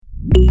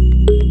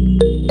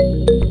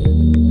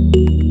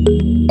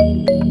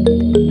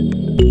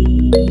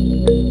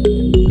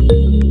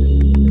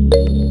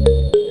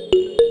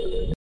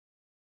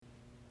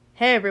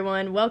Hey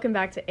everyone, welcome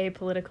back to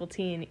Apolitical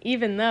Teen,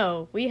 even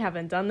though we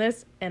haven't done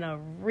this in a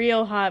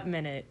real hot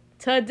minute.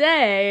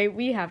 Today,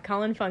 we have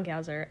Colin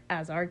Funkhauser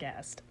as our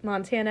guest.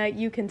 Montana,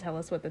 you can tell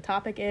us what the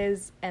topic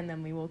is, and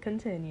then we will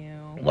continue.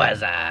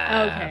 What's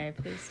up? Okay,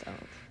 please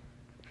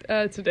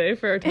don't. Today,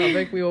 for our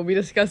topic, we will be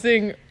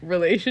discussing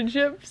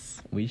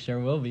relationships. We sure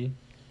will be.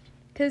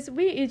 Because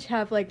we each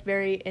have,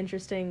 very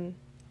interesting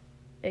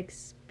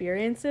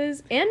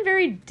experiences and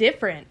very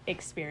different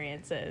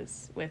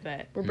experiences with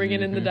it. We're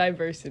bringing in the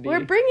diversity.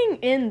 We're bringing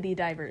in the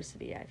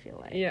diversity, I feel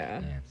like.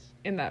 Yeah, Yes.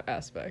 in that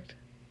aspect.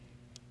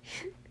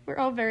 We're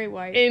all very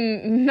white.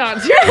 In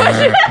not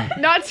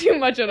too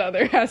much in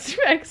other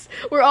aspects.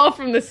 We're all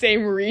from the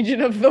same region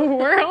of the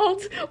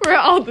world. We're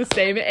all the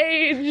same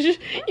age,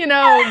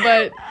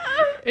 but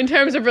in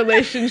terms of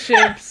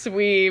relationships,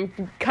 we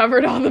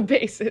covered all the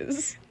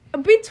bases.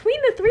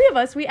 Between the three of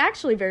us, we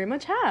actually very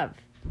much have.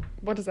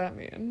 What does that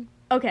mean?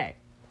 Okay,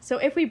 so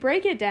if we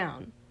break it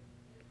down,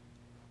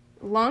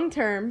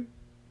 long-term,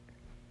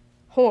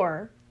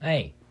 whore.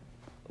 Hey.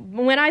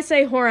 When I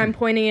say whore, I'm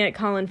pointing at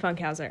Colin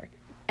Funkhauser.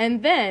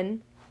 And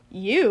then,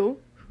 you.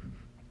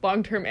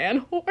 Long-term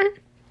and whore?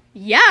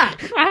 Yeah!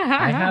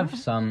 I have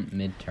some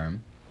midterm.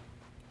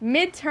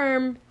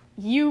 Midterm,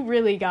 you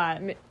really got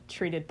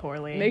treated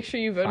poorly. Make sure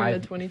you vote in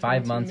the 2022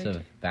 5 months midterm.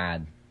 of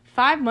bad.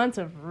 5 months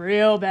of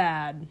real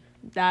bad.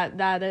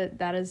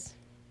 That is...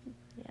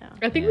 Yeah.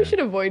 I think we should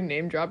avoid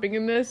name dropping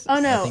in this. Oh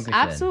I no, think we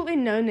absolutely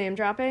no name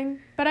dropping.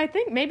 But I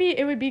think maybe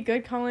it would be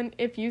good, Colin,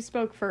 if you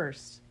spoke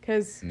first.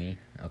 Me?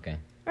 Okay.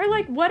 Or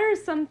what are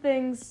some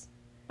things...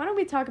 Why don't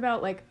we talk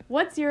about,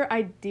 what's your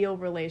ideal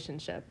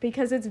relationship?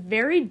 Because it's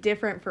very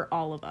different for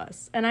all of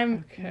us. And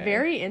I'm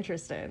very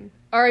interested.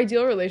 Our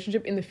ideal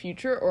relationship in the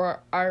future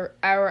or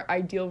our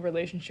ideal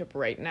relationship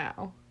right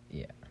now?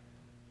 Yeah.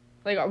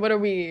 What are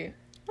we...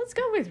 Let's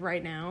go with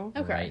right now.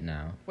 Okay. Right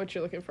now. What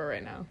you're looking for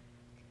right now?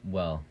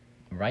 Well,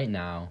 right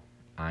now,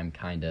 I'm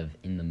kind of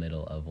in the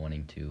middle of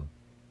wanting to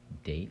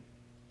date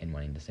and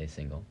wanting to stay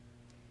single.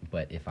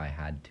 But if I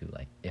had to,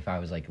 if I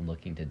was,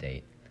 looking to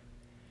date,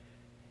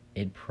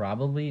 it'd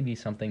probably be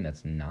something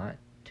that's not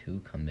too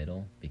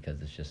committal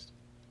because it's just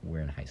we're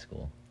in high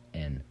school.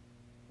 And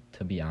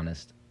to be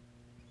honest,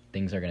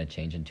 things are going to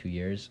change in 2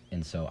 years.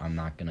 And so I'm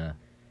not going to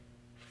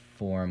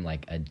form,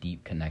 a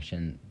deep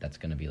connection that's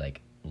going to be,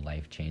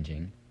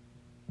 life-changing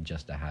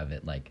just to have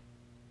it,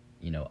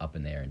 up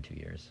in the air in 2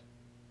 years.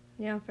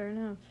 Yeah, fair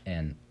enough.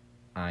 And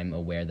I'm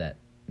aware that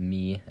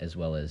me, as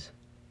well as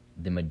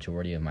the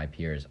majority of my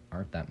peers,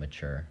 aren't that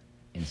mature.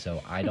 And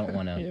so I don't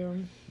want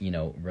to,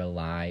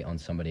 rely on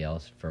somebody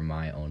else for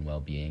my own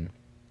well-being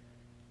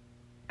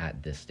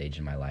at this stage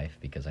in my life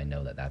because I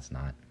know that that's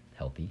not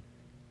healthy.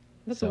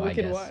 That's So a I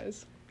wicked guess-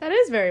 wise. That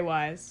is very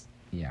wise.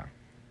 Yeah.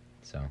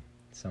 So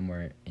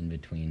somewhere in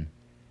between,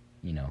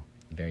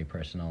 very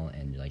personal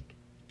and,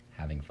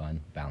 having fun,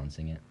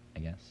 balancing it, I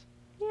guess.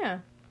 Yeah.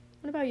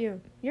 What about you?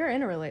 You're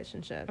in a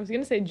relationship. I was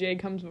going to say J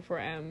comes before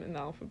M in the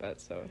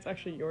alphabet, so it's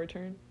actually your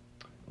turn.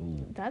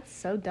 Ooh. That's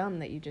so dumb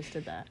that you just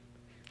did that.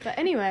 But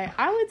anyway,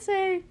 I would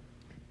say,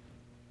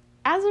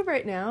 as of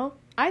right now,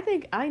 I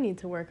think I need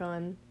to work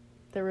on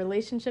the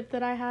relationship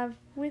that I have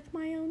with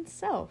my own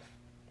self.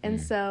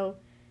 And so,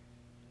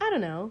 I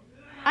don't know.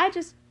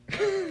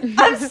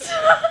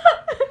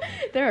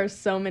 There are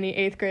so many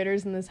 8th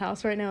graders in this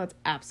house right now. It's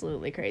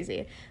absolutely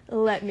crazy.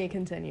 Let me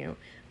continue.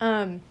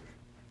 I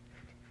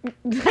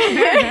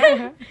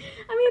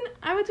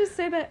would just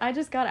say that I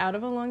just got out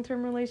of a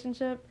long-term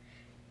relationship,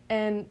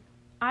 and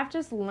I've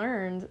just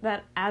learned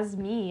that as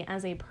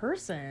a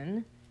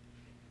person,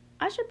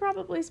 I should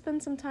probably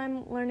spend some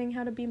time learning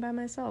how to be by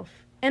myself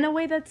in a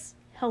way that's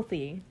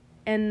healthy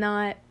and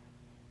not,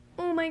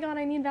 oh my god,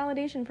 I need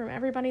validation from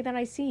everybody that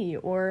I see,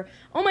 or,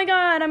 oh my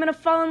god, I'm going to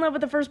fall in love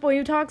with the first boy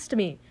who talks to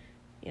me.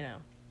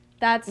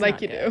 That's Like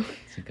not you good. do.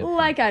 It's a good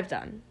Like point. I've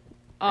done.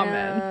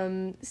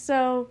 Amen.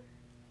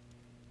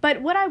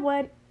 But what I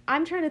want,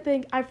 I'm trying to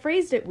think, I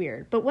phrased it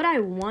weird, but what I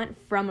want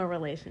from a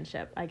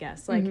relationship, I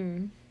guess,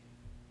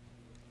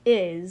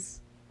 is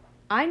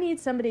I need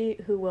somebody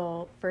who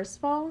will, first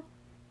of all,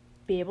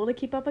 be able to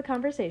keep up a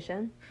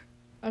conversation.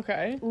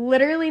 Okay.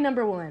 Literally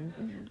number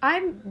one.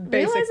 I'm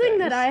Basic realizing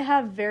that things. I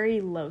have very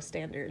low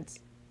standards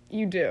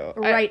You do.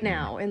 right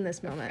now in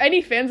this moment.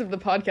 Any fans of the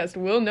podcast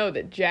will know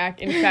that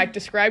Jack, in fact,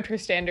 described her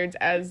standards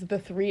as the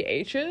 3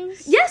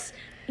 H's.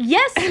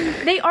 Yes,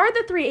 they are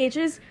the 3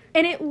 H's,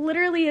 and it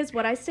literally is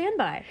what I stand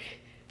by.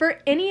 For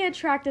any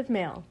attractive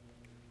male,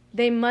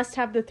 they must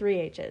have the 3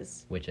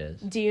 H's. Which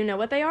is? Do you know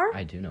what they are?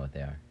 I do know what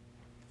they are.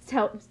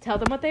 Tell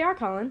them what they are,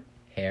 Colin.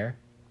 Hair,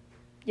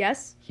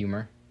 Yes?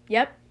 humor,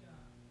 Yep.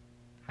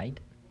 height?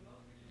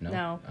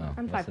 No. Oh,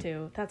 I'm what's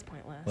 5'2". That's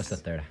pointless. What's the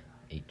third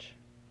H?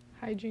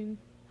 Hygiene.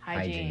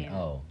 Hygiene.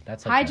 Oh,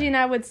 that's Hygiene,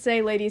 I would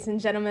say, ladies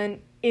and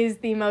gentlemen, is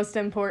the most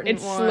important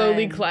It's one.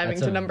 slowly climbing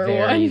That's to a number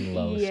very 1.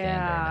 low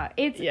Yeah,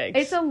 standard, Yikes.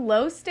 it's a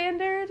low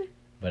standard,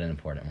 but an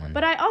important one.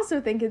 but I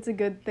also think it's a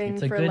good thing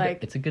it's a for good,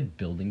 like. it's a good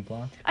building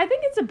block. I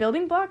think it's a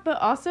building block, but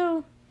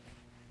also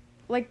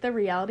the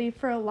reality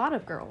for a lot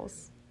of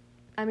girls.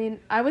 I mean,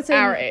 I would say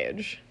Our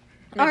age.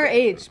 our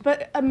age,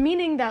 but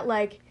meaning that,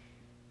 like,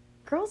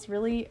 girls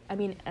really, I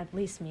mean, at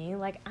least me,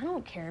 like, I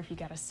don't care if you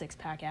got a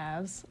 6-pack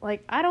abs.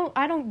 Like, I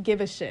don't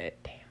give a shit.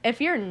 Damn.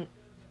 If you're,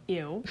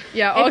 ew.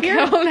 Yeah, all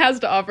Colin has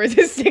to offer is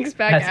his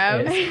 6-pack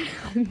That's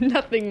abs.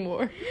 Nothing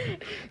more.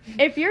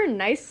 If you're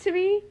nice to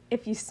me,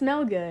 if you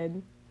smell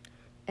good,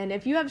 and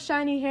if you have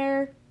shiny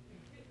hair,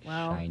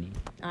 well, Shiny.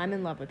 I'm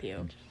in love with you.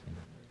 Interesting.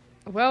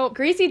 Well,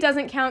 Greasy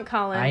doesn't count,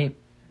 Colin.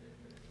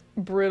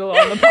 brutal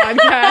on the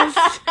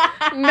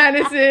podcast.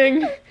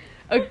 Menacing.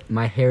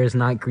 My hair is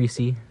not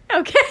greasy.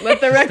 Okay.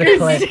 Let the Just to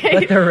record let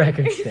state. the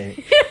record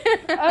state.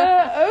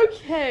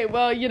 Okay,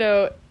 well, you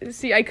know,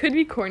 see, I could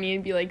be corny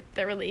and be like,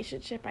 the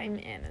relationship I'm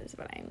in is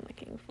what I'm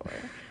looking for.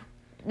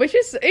 Which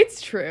is,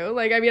 it's true.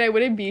 Like, I mean, I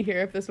wouldn't be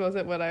here if this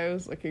wasn't what I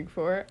was looking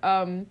for.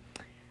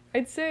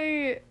 I'd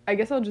say, I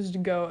guess I'll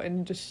just go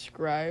and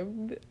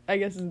describe, I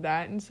guess,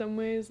 that in some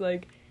ways.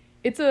 Like,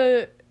 it's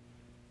a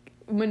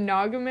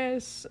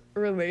monogamous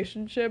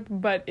relationship,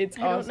 but it's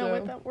I don't also... know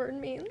what that word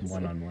means.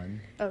 One-on-one.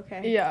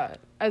 Okay. Yeah,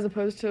 as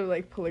opposed to,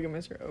 like,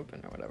 polygamous or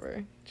open or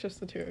whatever. It's just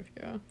the two of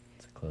you.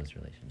 It's a closed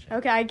relationship.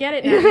 Okay, I get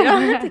it now. You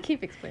don't have to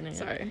keep explaining it.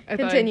 Sorry. I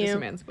Continue.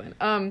 thought I just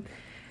mansplained.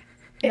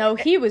 No,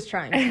 he was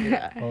trying to do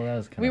that. Well, that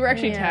was kind We of were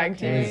actually weird. tag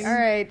okay. teaming. All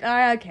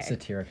right. Okay.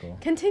 Satirical.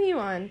 Continue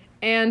on.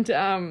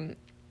 And,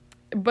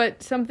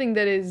 but something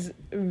that is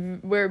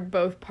where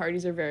both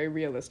parties are very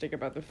realistic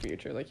about the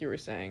future, like you were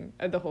saying.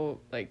 The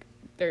whole, like,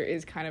 there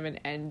is kind of an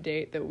end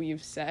date that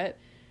we've set,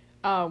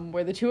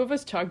 where the two of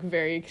us talk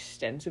very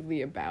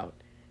extensively about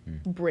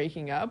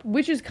breaking up,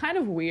 which is kind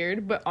of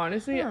weird, but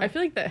honestly, I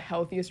feel like the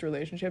healthiest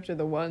relationships are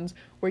the ones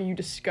where you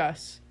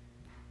discuss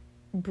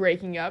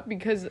breaking up,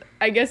 because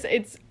I guess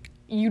it's,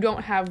 you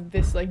don't have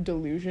this, like,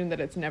 delusion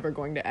that it's never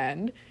going to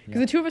end.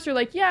 Because the two of us are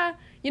like, yeah,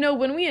 you know,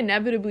 when we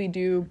inevitably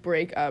do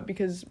break up,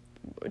 because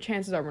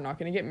chances are we're not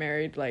going to get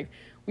married, like,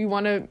 we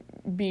want to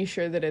be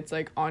sure that it's,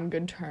 like, on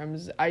good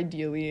terms,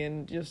 ideally,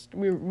 and just,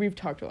 we've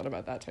talked a lot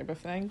about that type of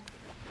thing.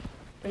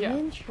 But yeah.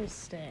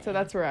 Interesting. So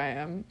that's where I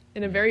am,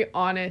 in a very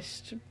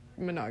honest,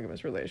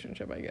 monogamous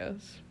relationship, I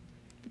guess.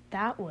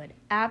 That would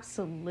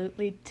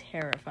absolutely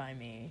terrify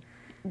me.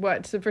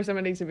 What? So for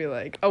somebody to be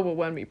like, oh, well,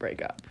 when we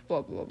break up,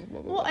 blah, blah, blah,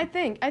 blah, blah. Well, I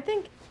think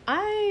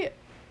I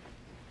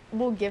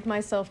will give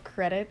myself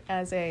credit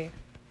as a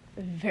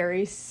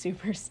very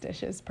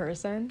superstitious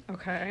person.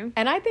 Okay.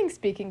 And I think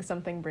speaking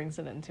something brings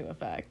it into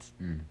effect.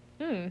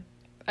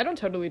 I don't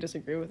totally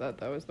disagree with that,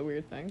 though, is the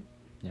weird thing.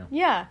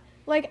 Yeah.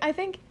 Like, I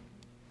think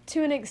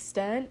to an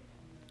extent,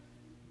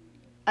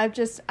 I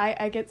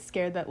get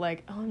scared that,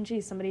 like,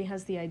 OMG, somebody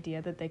has the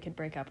idea that they could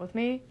break up with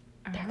me.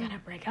 They're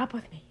gonna break up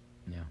with me.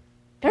 Yeah.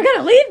 They're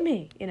gonna leave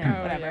me. You know,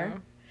 Oh, whatever. yeah.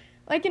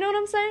 Like, you know what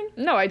I'm saying?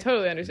 No, I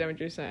totally understand what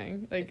you're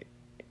saying. Like,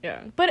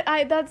 yeah. But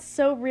that's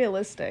so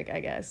realistic,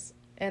 I guess.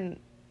 And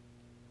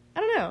I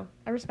don't know.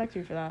 I respect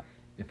you for that.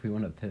 If we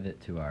want to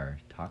pivot to our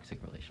toxic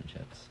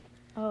relationships,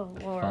 Oh,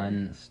 a Lord.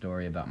 fun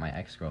story about my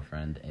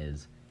ex-girlfriend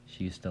is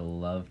she used to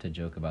love to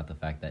joke about the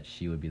fact that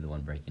she would be the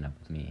one breaking up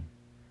with me.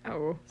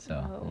 Oh.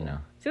 So, you know,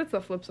 See, that's the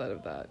flip side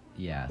of that.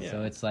 yeah, Yeah.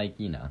 so it's like,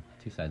 you know,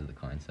 two sides of the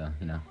coin, so,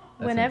 you know.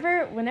 that's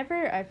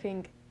Whenever I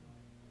think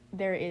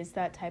there is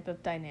that type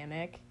of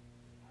dynamic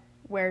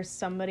where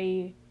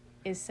somebody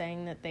is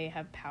saying that they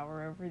have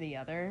power over the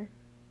other,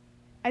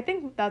 I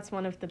think that's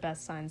one of the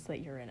best signs that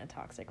you're in a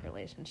toxic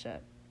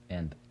relationship.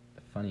 And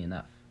funny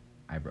enough,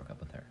 I broke up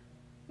with her.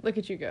 Look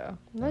at you go.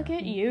 Look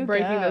at you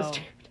Breaking go. those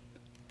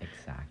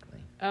Exactly.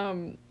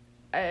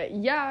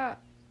 yeah.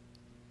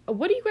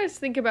 What do you guys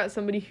think about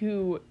somebody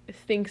who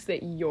thinks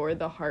that you're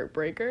the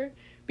heartbreaker?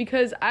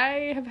 Because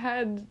I have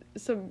had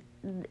some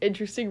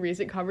interesting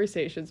recent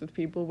conversations with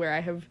people where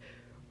I have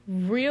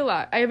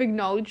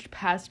acknowledged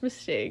past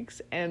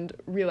mistakes and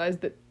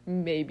realized that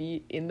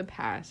maybe in the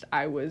past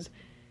I was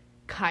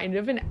kind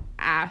of an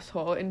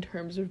asshole in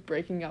terms of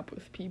breaking up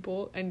with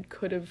people and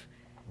could have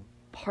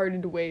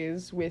parted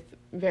ways with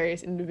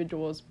various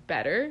individuals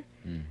better.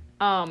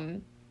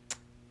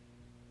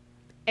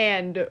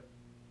 And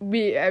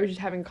I was just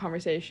having a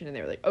conversation and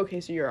they were like, okay,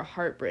 so you're a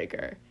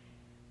heartbreaker.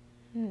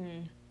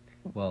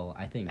 Well,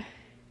 I think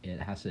it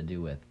has to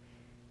do with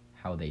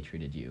how they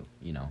treated you,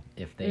 you know.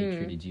 If they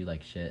treated you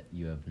like shit,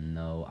 you have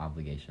no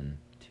obligation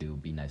to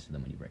be nice to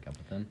them when you break up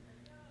with them.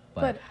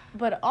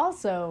 But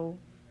also,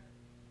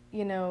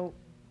 you know,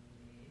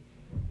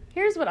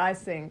 here's what I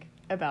think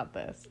about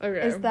this.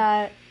 Okay. Is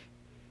that,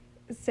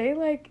 say,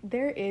 like,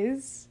 there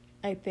is,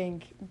 I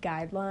think,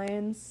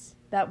 guidelines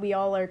that we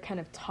all are kind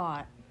of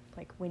taught,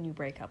 like, when you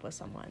break up with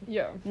someone.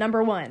 Yeah.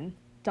 Number 1,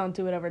 don't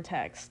do it over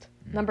text.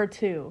 Number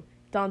 2,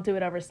 don't do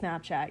it over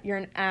Snapchat. You're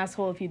an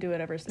asshole if you do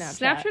it over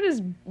Snapchat. Snapchat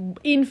is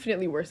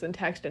infinitely worse than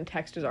text, and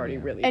text is already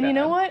really And bad. you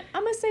know what?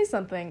 I'm going to say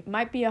something.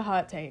 Might be a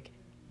hot take.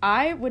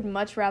 I would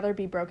much rather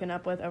be broken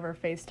up with over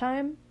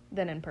FaceTime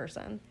than in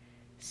person.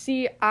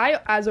 See, I,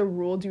 as a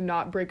rule, do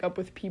not break up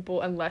with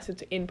people unless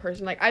it's in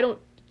person. Like, I don't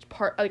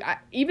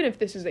even if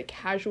this is a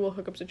casual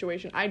hookup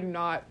situation, I do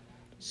not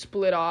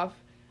split off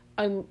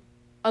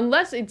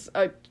unless it's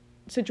a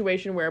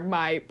situation where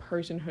my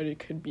personhood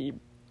could be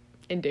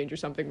in danger,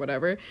 something,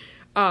 whatever.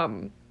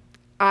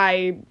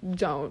 I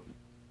don't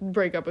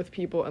break up with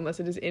people unless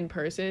it is in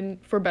person,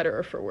 for better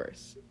or for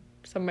worse.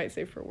 Some might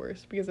say for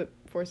worse, because it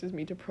forces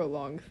me to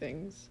prolong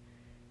things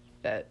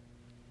that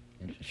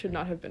should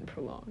not have been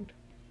prolonged.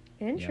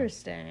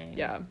 Interesting.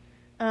 Yeah.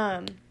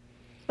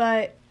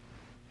 But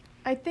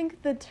I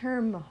think the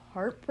term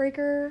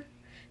heartbreaker,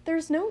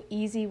 there's no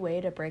easy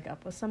way to break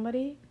up with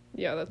somebody.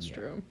 Yeah, that's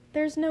true.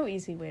 There's no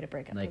easy way to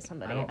break up Like, with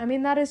somebody. I I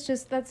mean, that's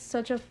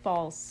such a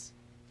false.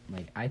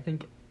 Like, I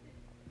think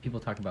people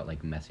talk about,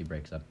 like, messy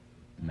breakups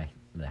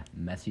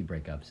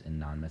and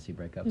non-messy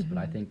breakups, but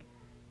I think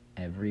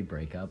every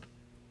breakup,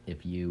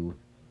 if you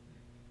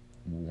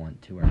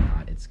want to or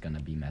not, it's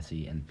gonna be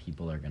messy and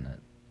people are gonna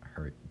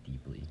hurt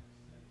deeply.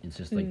 It's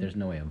just, like, there's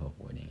no way of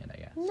avoiding it, I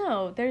guess.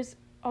 No, there's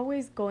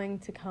always going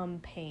to come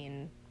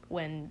pain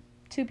when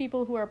two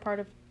people who are part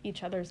of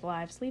each other's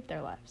lives leave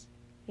their lives,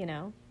 you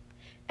know?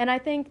 And I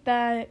think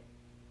that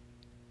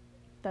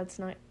that's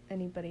not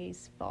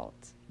anybody's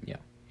fault. Yeah.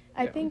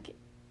 I think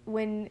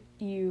I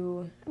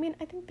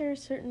think there are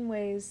certain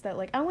ways that,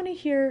 like, I want to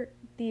hear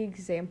the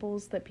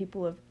examples that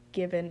people have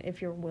given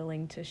if you're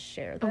willing to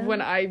share them.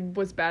 When I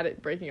was bad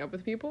at breaking up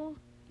with people?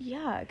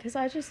 Yeah, because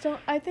I just don't,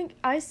 I think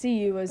I see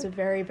you as a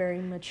very, very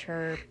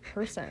mature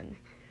person.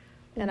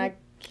 And I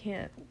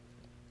can't,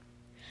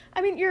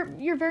 I mean,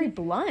 you're very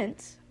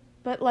blunt,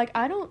 but, like,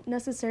 I don't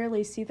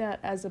necessarily see that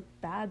as a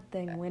bad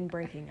thing when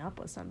breaking up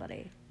with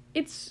somebody.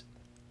 It's,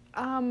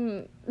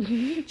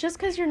 just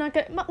because you're not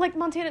gonna, like,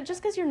 Montana,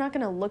 just because you're not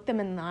gonna look them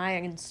in the eye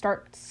and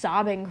start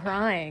sobbing,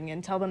 crying,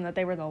 and tell them that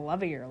they were the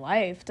love of your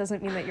life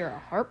doesn't mean that you're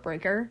a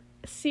heartbreaker.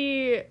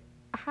 See,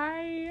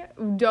 I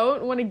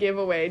don't want to give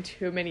away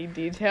too many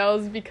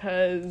details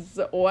because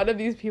one of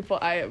these people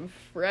I am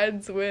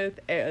friends with,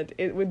 and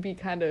it would be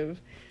kind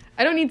of,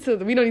 we don't need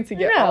to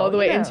get all the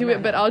way into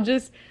it, but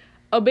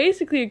I'll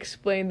basically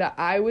explain that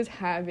I was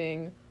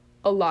having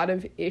a lot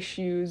of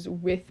issues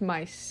with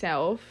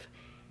myself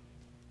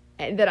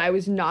and that I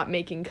was not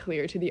making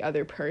clear to the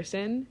other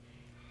person,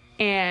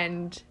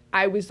 and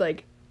I was,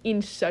 like,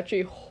 in such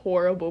a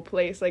horrible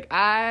place. Like,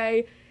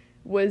 I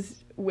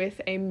was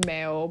with a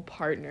male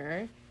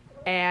partner,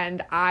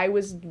 and I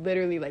was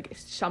literally like,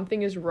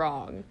 something is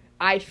wrong.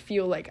 I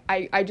feel like,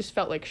 I just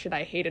felt like shit.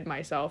 I hated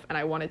myself, and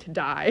I wanted to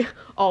die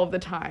all of the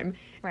time.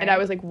 Right. And I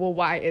was like, well,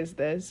 why is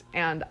this?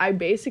 And I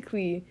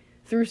basically,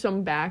 through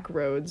some back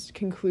roads,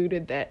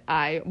 concluded that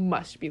I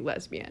must be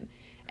lesbian.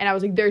 And I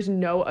was like, there's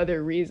no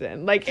other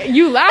reason. Like,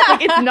 you laugh,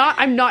 like, it's not,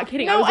 I'm not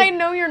kidding. No, I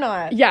know you're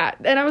not. Yeah,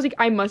 and I was like,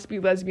 I must be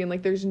lesbian.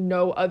 Like, there's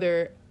no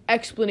other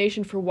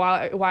explanation for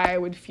why I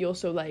would feel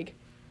so, like,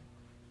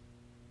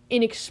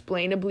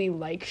 inexplainably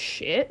like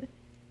shit.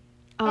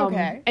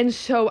 Okay. And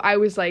so I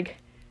was like,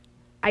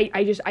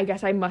 I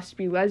guess I must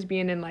be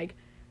lesbian, and, like,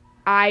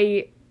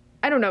 I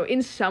don't know,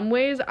 in some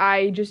ways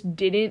I just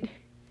didn't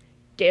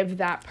give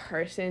that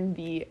person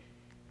the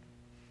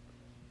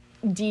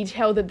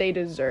detail that they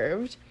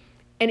deserved.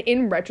 And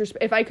in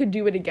retrospect, if I could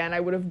do it again, I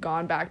would have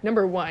gone back,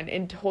 number one,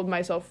 and told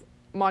myself,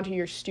 Monty,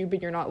 you're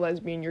stupid, you're not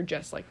lesbian, you're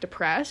just, like,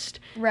 depressed.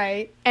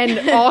 Right.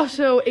 And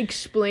also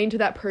explain to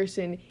that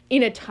person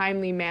in a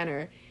timely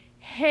manner,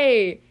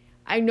 hey,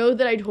 I know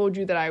that I told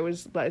you that I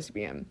was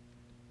lesbian.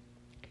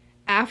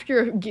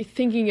 After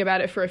thinking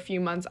about it for a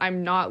few months,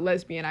 I'm not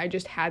lesbian. I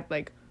just had,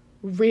 like,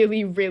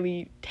 really,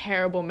 really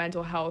terrible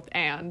mental health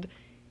and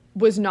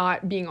was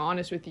not being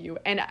honest with you.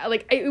 And,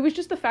 like, it was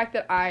just the fact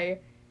that I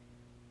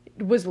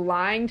was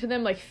lying to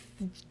them, like,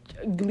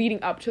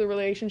 leading up to the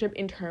relationship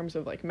in terms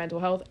of, like, mental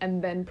health,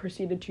 and then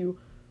proceeded to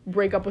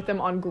break up with them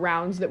on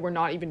grounds that were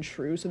not even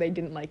true, so they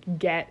didn't, like,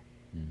 get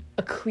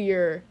a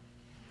clear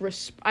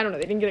I don't know,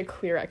 they didn't get a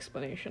clear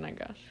explanation, I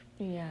guess.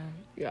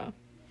 Yeah.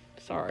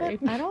 Sorry.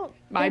 But I don't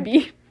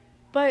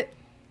But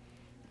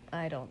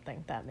I don't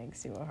think that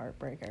makes you a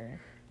heartbreaker.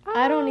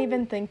 I don't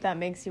even think that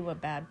makes you a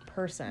bad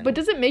person. But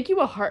does it make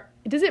you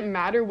does it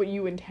matter what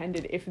you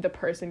intended if the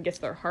person gets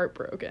their heart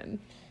broken?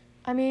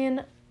 I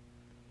mean,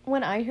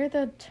 when I hear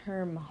the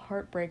term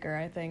heartbreaker,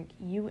 I think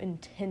you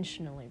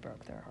intentionally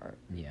broke their heart.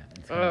 Yeah.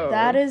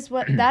 That is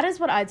what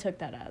I took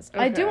that as. Okay.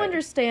 I do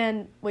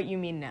understand what you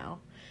mean now.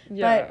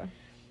 Yeah.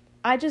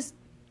 But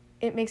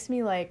it makes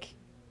me, like,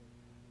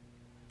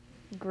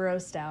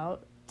 grossed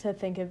out to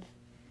think of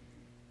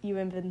you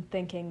even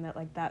thinking that,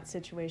 like, that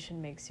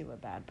situation makes you a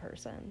bad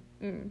person.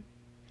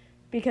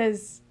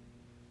 Because,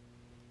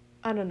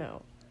 I don't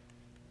know,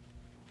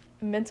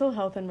 mental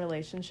health in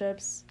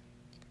relationships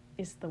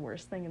is the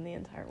worst thing in the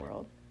entire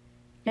world.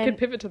 You could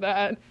pivot to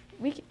that.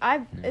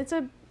 It's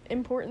a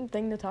important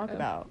thing to talk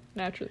about.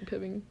 Naturally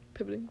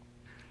pivoting.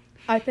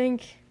 I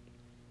think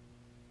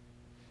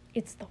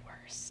it's the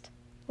worst.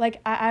 Like,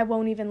 I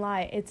won't even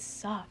lie. It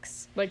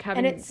sucks. Like,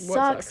 having what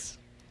sucks?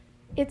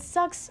 It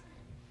sucks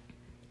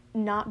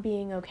not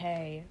being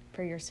okay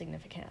for your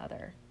significant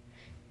other.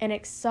 And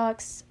it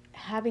sucks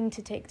having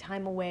to take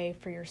time away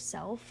for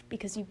yourself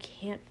because you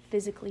can't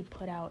physically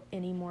put out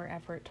any more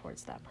effort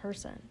towards that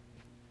person.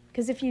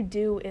 Because if you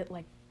do, it,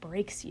 like,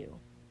 breaks you.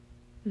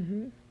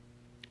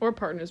 Or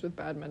partners with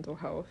bad mental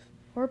health.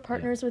 or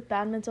partners with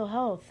bad mental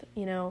health.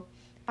 You know,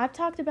 I've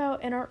talked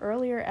about in our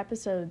earlier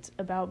episodes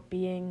about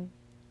being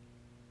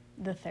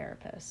the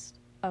therapist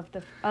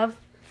of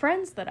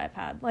friends that I've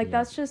had. Like,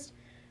 that's just,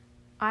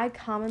 I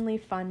commonly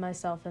find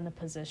myself in a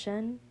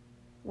position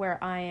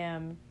where I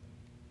am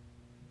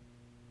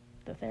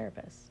the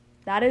therapist.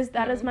 That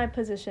is my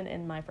position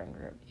in my friend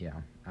group. Yeah,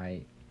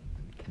 I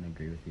can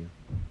agree with you.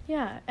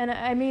 Yeah, and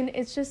I mean,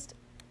 it's just,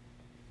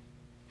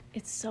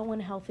 it's so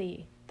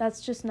unhealthy.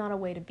 That's just not a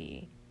way to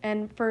be.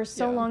 And for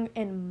so long,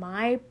 in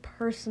my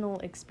personal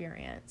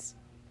experience,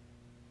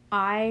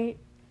 I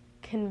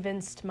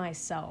convinced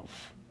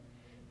myself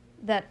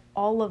that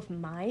all of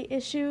my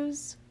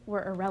issues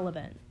were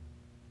irrelevant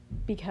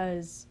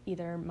because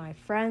either my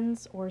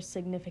friends or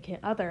significant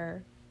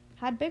other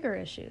had bigger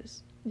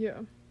issues. Yeah.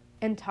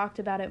 And talked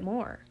about it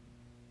more.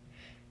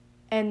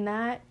 And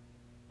that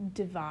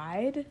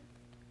divide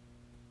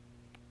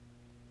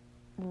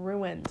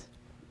ruined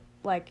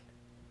my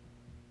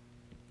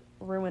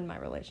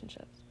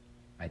relationships.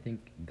 I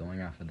think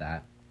going off of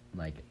that,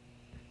 like,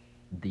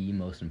 the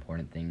most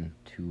important thing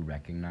to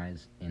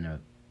recognize in a,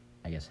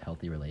 I guess,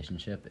 healthy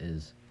relationship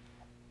is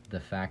the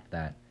fact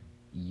that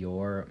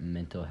your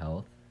mental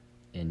health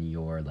and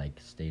your, like,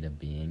 state of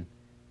being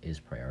is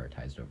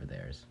prioritized over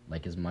theirs.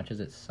 Like, as much as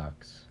it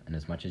sucks and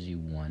as much as you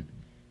want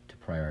to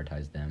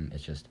prioritize them,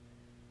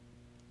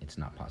 it's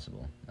not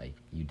possible. Like,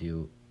 you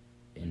do,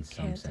 in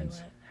some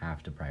sense,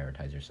 have to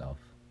prioritize yourself.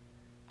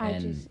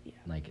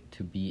 Like,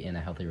 to be in a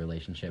healthy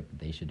relationship,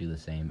 they should do the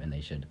same, and they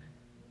should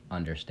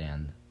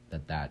understand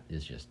that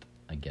is just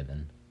a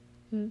given.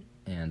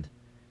 And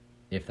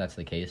if that's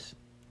the case,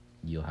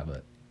 you'll have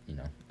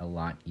a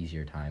lot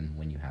easier time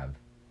when you have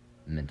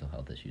mental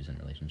health issues in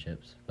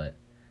relationships. But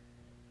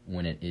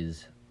when it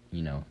is,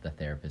 the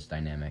therapist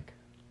dynamic,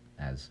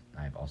 as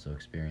I've also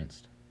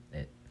experienced,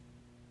 it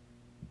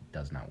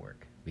does not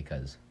work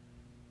because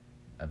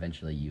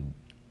eventually you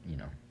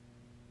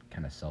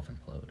kind of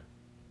self-implode.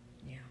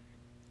 Yeah.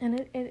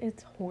 And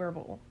it's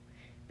horrible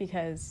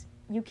because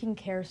you can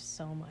care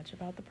so much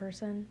about the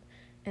person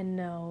and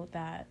know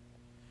that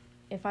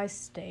if I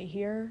stay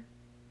here,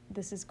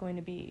 this is going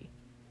to be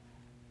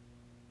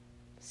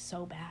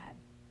so bad,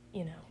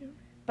 Yeah.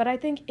 But I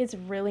think it's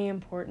really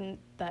important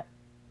that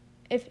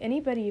if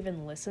anybody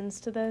even listens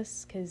to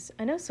this, because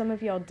I know some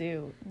of y'all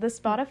do, the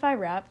Spotify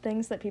rap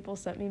things that people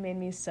sent me made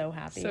me so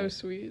happy. So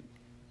sweet.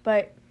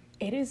 But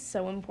it is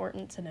so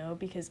important to know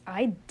because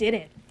I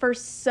didn't for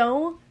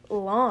so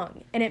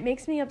long, and it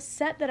makes me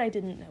upset that I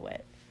didn't know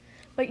it.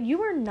 But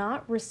you are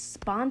not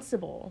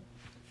responsible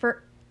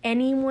for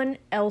anyone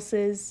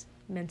else's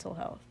mental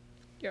health.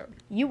 Yeah.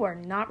 You are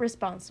not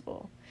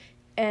responsible.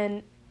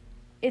 And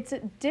it's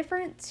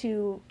different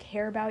to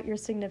care about your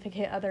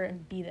significant other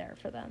and be there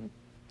for them.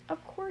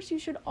 Of course, you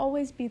should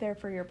always be there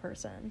for your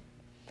person.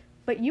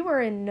 But you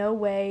are in no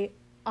way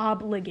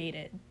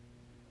obligated.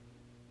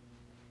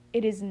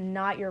 It is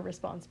not your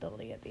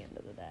responsibility at the end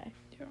of the day.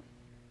 Yeah.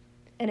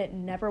 And it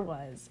never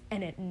was,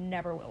 and it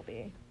never will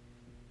be.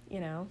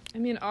 I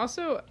mean,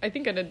 also, I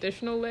think an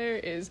additional layer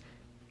is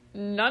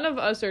none of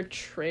us are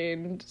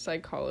trained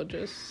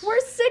psychologists. We're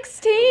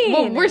 16!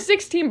 Well, we're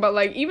 16, but,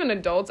 like, even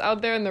adults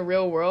out there in the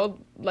real world,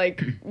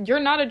 like, you're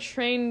not a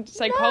trained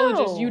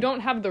psychologist. No. You don't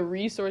have the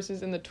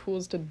resources and the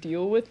tools to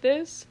deal with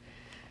this.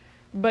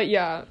 But,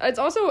 yeah, it's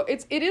also,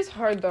 it is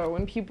hard, though,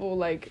 when people,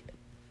 like,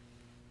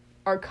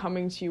 are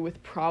coming to you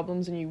with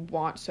problems and you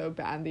want so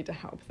badly to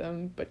help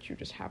them, but you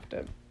just have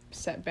to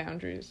set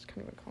boundaries,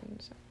 kind of what Colin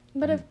said.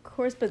 But of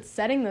course,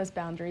 setting those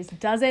boundaries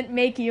doesn't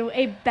make you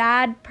a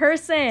bad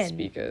person.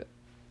 Speak it.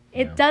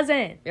 It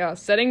doesn't. Yeah,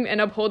 setting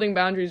and upholding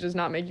boundaries does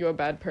not make you a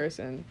bad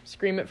person.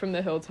 Scream it from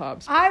the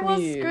hilltops, please. I will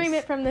scream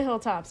it from the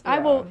hilltops. Yeah. I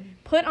will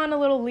put on a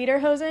little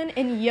lederhosen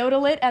and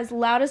yodel it as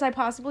loud as I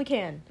possibly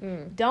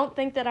can. Don't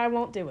think that I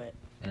won't do it.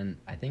 And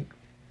I think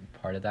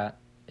part of that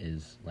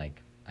is,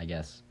 like, I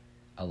guess,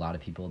 a lot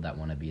of people that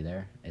want to be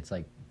there. It's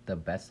like the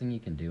best thing you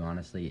can do,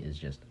 honestly, is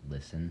just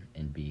listen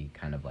and be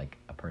kind of like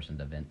a person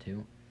to vent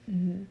to.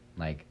 Mm-hmm.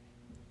 Like,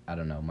 I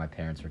don't know, my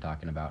parents were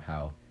talking about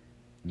how,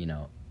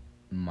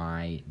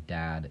 my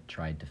dad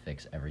tried to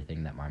fix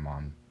everything that my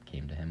mom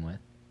came to him with.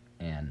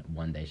 And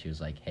one day she was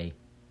like, hey,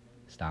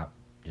 stop,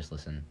 just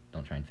listen,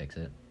 don't try and fix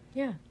it.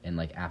 Yeah. And,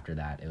 like, after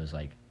that, it was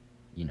like,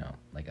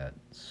 like a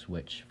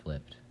switch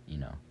flipped,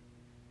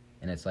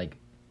 And it's like,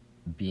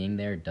 being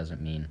there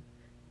doesn't mean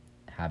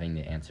having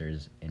the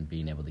answers and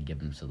being able to give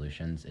them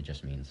solutions. It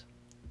just means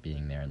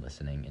being there and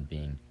listening and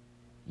being,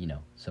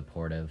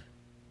 supportive.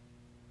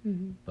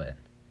 Mm-hmm. But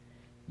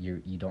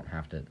you don't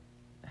have to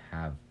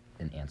have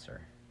an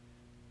answer.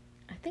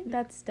 I think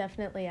that's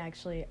definitely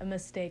actually a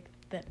mistake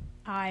that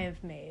I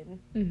have made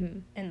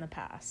in the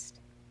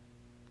past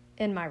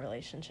in my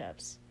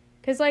relationships.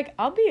 Because, like,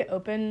 I'll be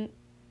open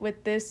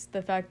with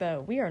the fact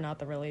that we are not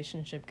the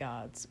relationship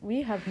gods.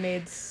 We have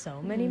made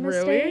so many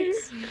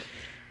mistakes. Really?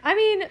 I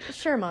mean,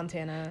 sure,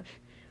 Montana,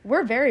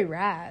 we're very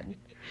rad,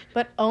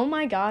 but oh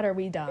my God, are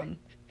we dumb.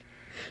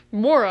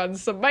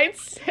 Morons, some might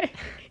say.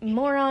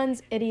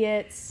 Morons,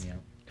 idiots. Yeah.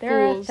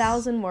 There are Fools,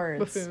 1,000 words.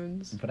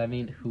 buffoons. But I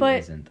mean, who But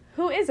isn't?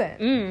 who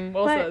isn't?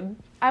 Well But said.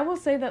 I will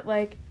say that,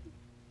 like,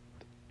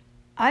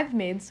 I've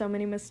made so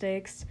many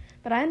mistakes,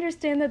 but I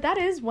understand that that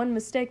is one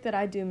mistake that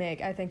I do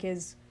make, I think,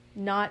 is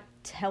not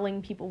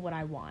telling people what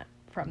I want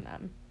from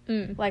them.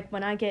 Like,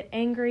 when I get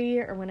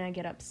angry or when I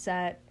get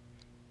upset,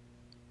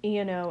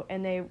 you know,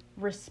 and they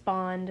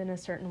respond in a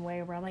certain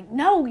way where I'm like,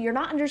 no, you're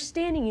not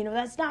understanding, you know,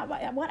 that's not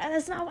what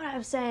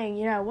I'm saying,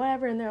 you know,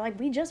 whatever. And they're like,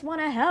 we just want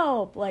to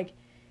help. Like,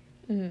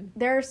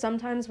 there are some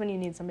times when you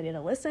need somebody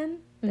to listen.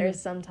 There's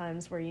some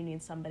times where you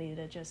need somebody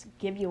to just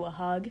give you a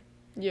hug.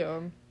 Yeah.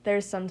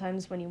 There's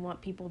sometimes when you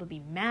want people to be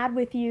mad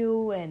with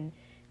you, and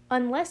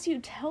unless you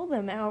tell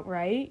them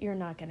outright, you're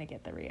not going to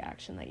get the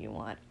reaction that you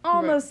want.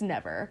 Almost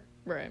never.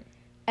 Right.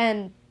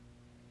 And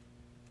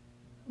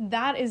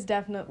that is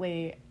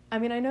definitely, I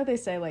mean, I know they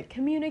say, like,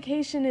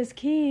 communication is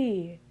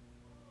key.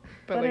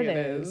 But like, it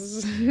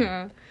is.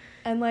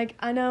 And, like,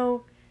 I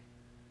know,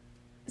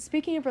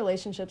 speaking of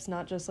relationships,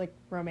 not just, like,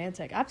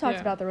 romantic, I've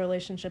talked about the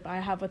relationship I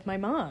have with my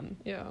mom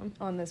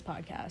on this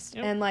podcast.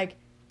 Yep. And, like,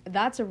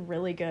 that's a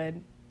really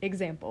good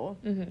example.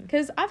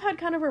 Because I've had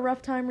kind of a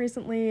rough time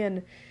recently,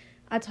 and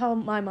I tell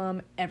my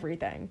mom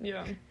everything.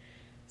 Yeah.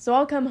 So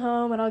I'll come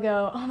home and I'll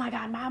go, oh my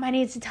God, Mom, I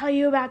need to tell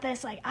you about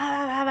this. Like,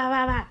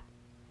 And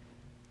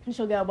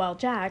she'll go, well,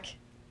 Jack,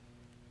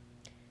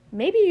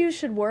 maybe you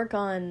should work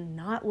on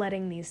not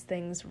letting these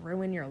things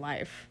ruin your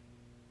life.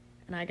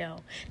 And I go,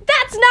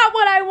 that's not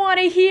what I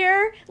want to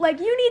hear. Like,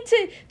 you need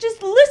to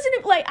just listen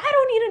to, like, I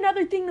don't need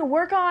another thing to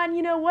work on,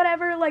 you know,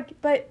 whatever. Like,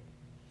 but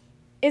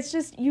it's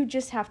just, you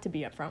just have to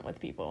be upfront with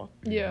people.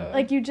 Yeah.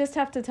 Like, you just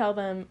have to tell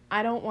them,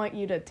 I don't want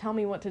you to tell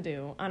me what to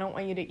do. I don't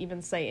want you to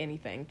even say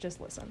anything.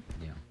 Just listen.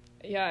 Yeah.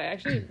 Yeah,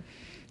 actually,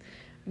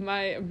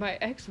 my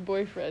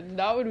ex-boyfriend,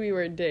 not when we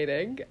were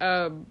dating,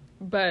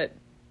 but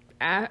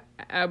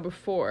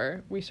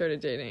before we started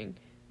dating,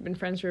 been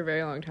friends for a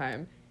very long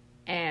time,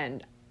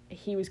 and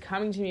he was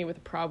coming to me with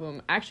a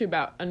problem, actually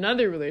about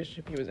another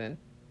relationship he was in,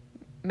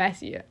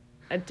 messy,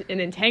 an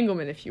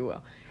entanglement, if you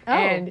will. Oh.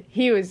 And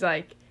he was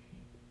like,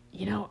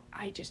 you know,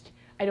 I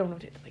don't know,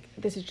 like,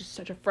 this is just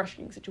such a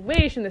frustrating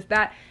situation, this,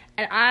 that,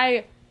 and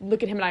I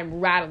look at him and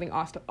I'm rattling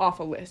off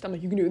a list. I'm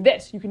like, you can do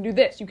this, you can do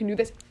this, you can do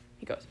this.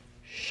 He goes,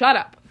 shut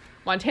up.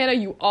 Montana,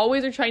 you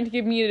always are trying to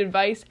give me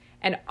advice,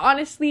 and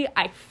honestly,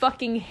 I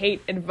fucking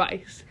hate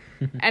advice.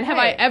 And have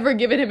I ever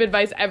given him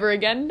advice ever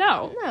again?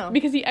 No.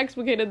 Because he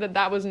explicated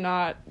that was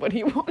not what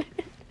he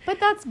wanted. But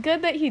that's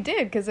good that he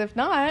did, because if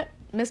not,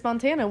 Miss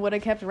Montana would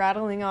have kept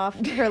rattling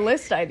off her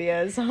list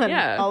ideas on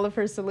all of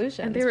her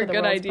solutions. And they were for the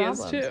good world's ideas,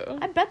 problems. too.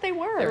 I bet they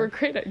were. They were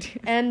great ideas.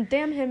 And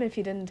damn him if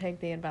he didn't take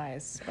the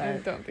advice. But I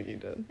don't think he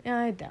did. Yeah,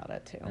 I doubt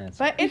it, too. That's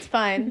but it's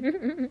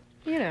fine.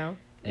 You know.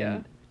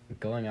 And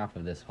going off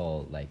of this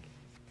whole, like,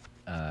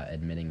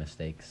 admitting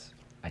mistakes,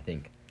 I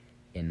think,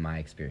 in my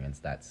experience,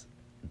 that's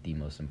the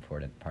most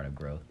important part of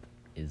growth,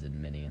 is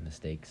admitting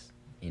mistakes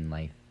in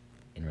life,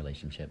 in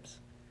relationships,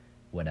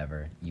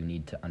 whatever. You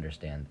need to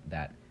understand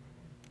that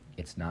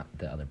it's not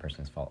the other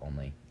person's fault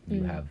only.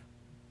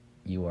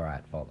 You are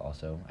at fault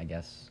also, I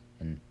guess,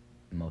 in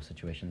most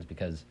situations,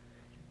 because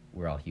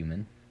we're all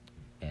human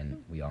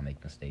and we all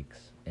make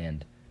mistakes,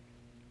 and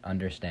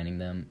understanding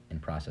them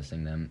and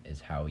processing them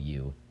is how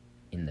you,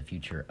 in the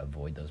future,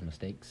 avoid those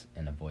mistakes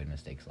and avoid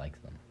mistakes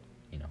like them,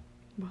 you know.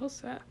 Well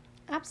said.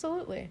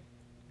 Absolutely.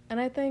 And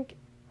I think,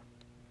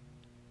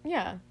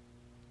 I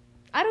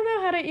don't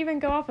know how to even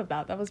go off of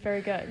that. That was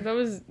very good. That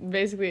was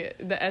basically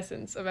the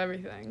essence of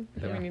everything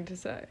that we need to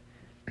say.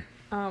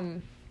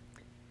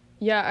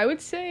 I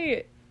would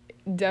say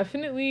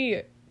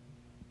definitely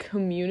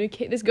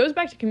communicate. This goes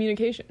back to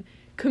communication.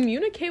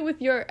 Communicate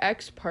with your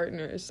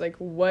ex-partners, like,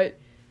 what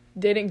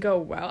didn't go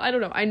well. I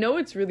don't know. I know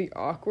it's really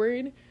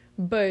awkward,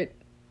 but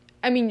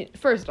I mean,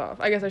 first off,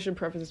 I guess I should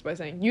preface this by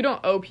saying you don't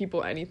owe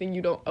people anything.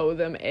 You don't owe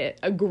them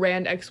a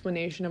grand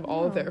explanation of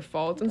all of their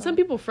faults. And some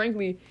people,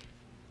 frankly,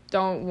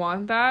 don't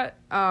want that.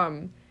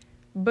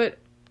 But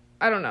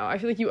I don't know. I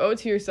feel like you owe it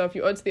to yourself.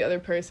 You owe it to the other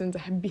person to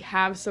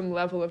have some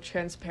level of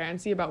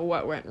transparency about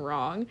what went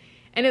wrong.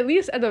 And at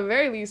the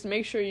very least,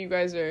 make sure you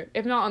guys are,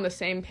 if not on the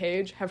same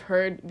page, have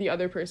heard the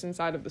other person's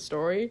side of the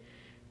story.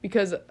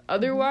 Because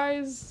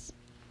otherwise,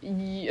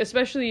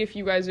 especially if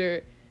you guys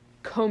are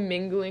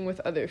commingling with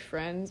other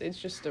friends, it's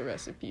just a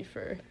recipe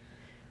for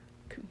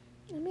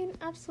I mean,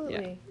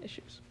 absolutely.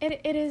 Issues.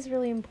 It is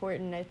really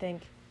important, I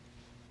think,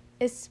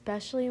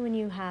 especially when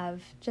you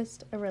have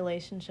just a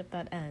relationship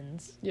that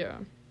ends. Yeah.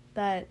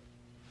 That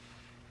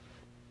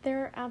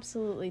there are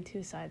absolutely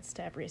two sides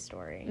to every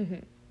story. Mm-hmm.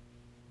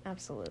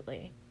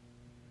 Absolutely.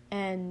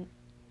 And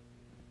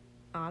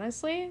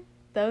honestly,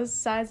 those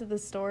sides of the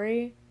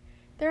story,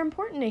 they're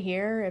important to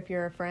hear if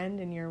you're a friend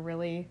and you're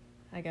really,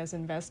 I guess,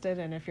 invested,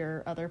 and if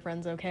your other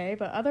friend's okay,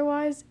 but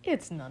otherwise,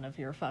 it's none of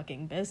your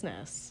fucking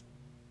business.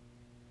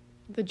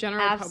 The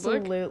general public?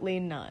 Absolutely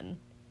none,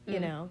 you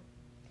know?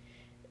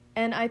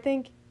 And I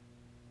think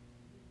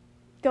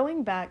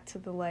going back to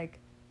the, like,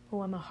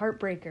 oh, I'm a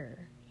heartbreaker,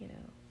 you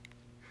know,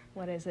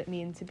 what does it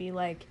mean to be,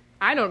 like,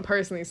 I don't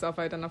personally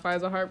self-identify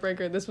as a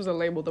heartbreaker. This was a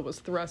label that was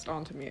thrust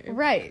onto me.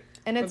 Right.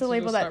 And it's Let's a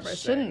label just that start by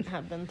shouldn't saying.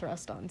 have been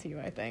thrust onto you,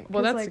 I think.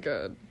 Well, 'Cause, that's like,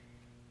 good.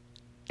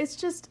 it's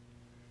just,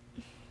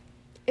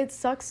 it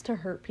sucks to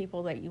hurt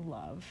people that you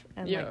love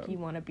and Yeah. like you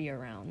want to be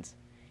around.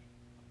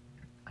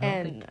 I don't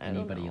And think I don't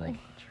anybody know. like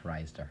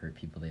tries to hurt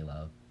people they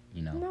love.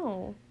 You know.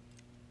 No,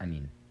 I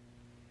mean,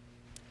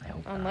 I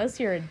hope not. unless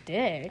you're a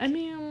dick, I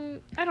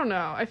mean, I don't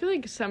know. I feel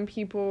like some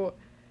people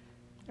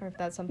or if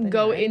that's something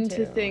go you're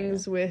into or-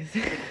 things with.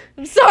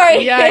 I'm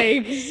sorry.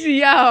 Yikes,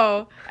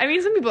 yo. I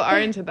mean, some people are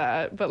into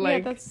that, but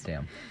like, yeah, that's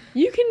Damn.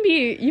 you can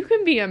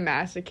be a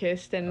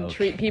masochist and Okay.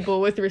 treat people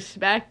with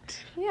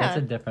respect. yeah. That's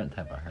a different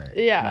type of hurt.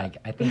 Yeah. Like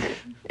I think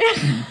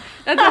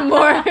That's a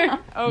more.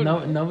 Oh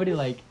no nobody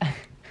like.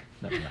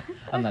 No,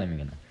 I'm not even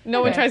gonna.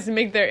 No one Okay. tries to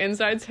make their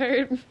insides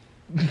hurt.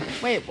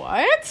 Wait,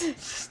 what?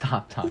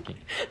 Stop talking.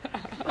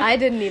 I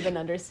didn't even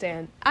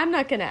understand. I'm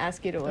not gonna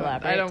ask you to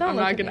elaborate. I'm look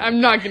not at gonna. me. I'm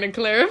not gonna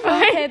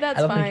clarify. Okay, I that's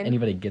don't fine. think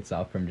anybody gets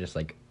off from just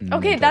like. Okay,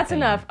 mental that's pain.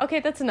 enough. Okay,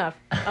 that's enough.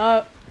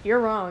 You're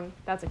wrong.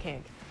 That's a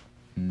kink.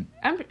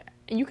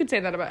 You could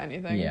say that about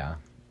anything. Yeah.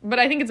 But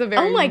I think it's a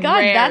very. Oh my god,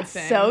 rare that's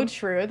thing. so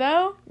true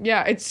though.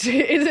 Yeah, it's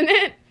isn't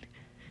it?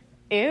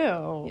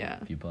 Ew. Yeah,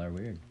 People are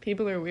weird.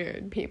 people are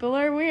weird. People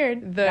are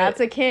weird. The-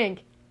 That's a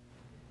kink.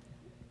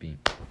 Being.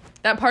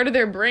 That part of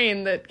their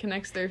brain that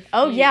connects their. Feet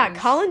Oh yeah, and-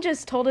 Colin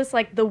just told us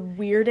like the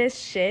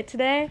weirdest shit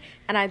today,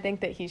 and I think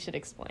that he should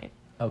explain.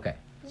 Okay,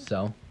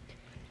 so,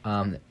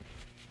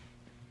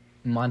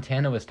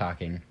 Montana was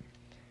talking.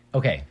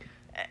 Okay,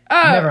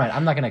 never mind.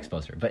 I'm not gonna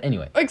expose her. But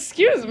anyway,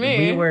 Excuse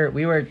me.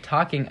 we were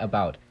talking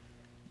about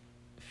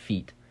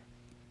feet.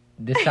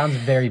 This sounds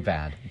very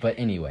bad, but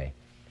anyway,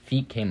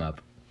 feet came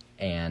up,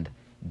 and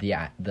the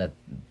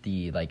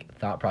like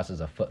thought process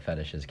of foot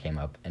fetishes came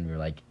up, and we were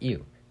like,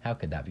 ew, how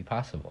could that be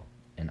possible?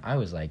 And I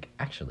was like,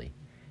 actually,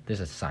 there's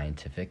a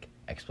scientific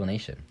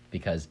explanation,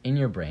 because in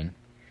your brain,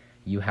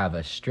 you have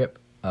a strip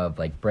of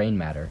like brain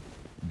matter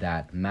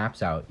that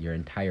maps out your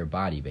entire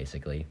body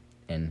basically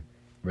and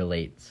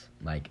relates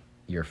like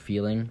your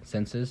feeling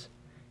senses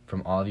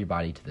from all of your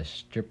body to the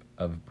strip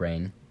of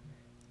brain,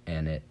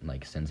 and it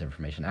like sends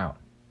information out.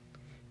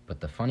 But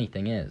the funny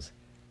thing is,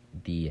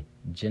 the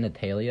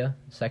genitalia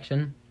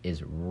section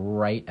is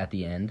right at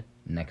the end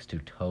next to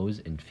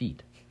toes and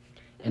feet.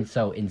 And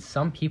so in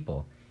some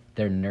people,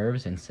 their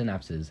nerves and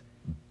synapses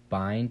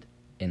bind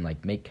and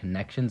like make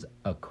connections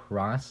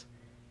across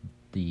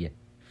the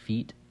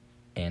feet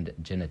and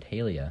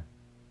genitalia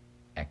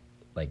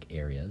like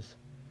areas,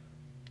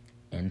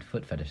 and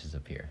foot fetishes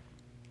appear.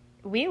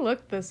 We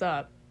looked this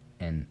up.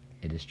 And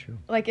it is true.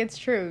 Like it's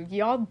true.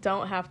 Y'all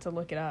don't have to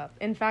look it up.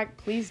 In fact,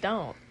 please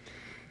don't.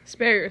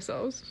 Spare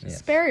yourselves. Yes.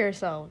 Spare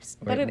yourselves.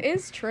 But Wait. it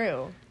is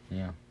true.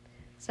 Yeah.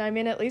 So I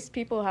mean, at least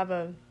people have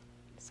a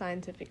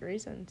scientific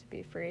reason to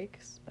be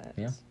freaks. But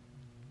Yeah.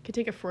 Could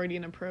take a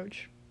Freudian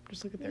approach.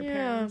 Just look at their Yeah.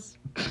 parents.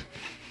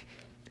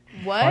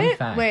 What? Fun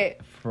fact, Wait.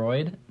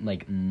 Freud,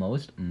 like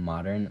most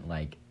modern,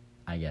 like,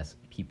 I guess,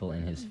 people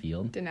in his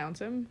field, Denounce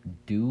him.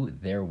 do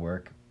their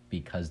work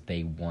because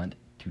they want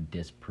to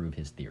disprove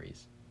his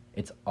theories.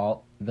 It's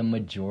all, the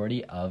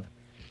majority of,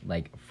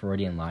 like,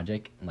 Freudian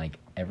logic, like,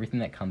 everything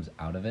that comes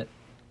out of it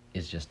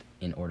is just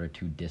in order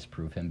to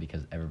disprove him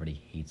because everybody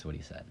hates what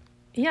he said.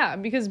 Yeah,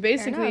 because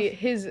basically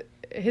enough.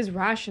 his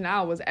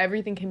rationale was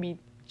everything can be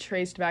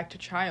traced back to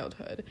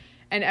childhood,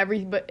 and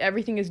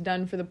everything is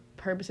done for the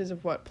purposes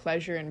of what,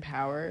 pleasure and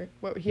power.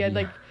 What he had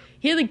like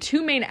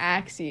two main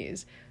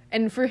axes,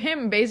 and for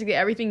him basically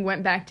everything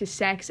went back to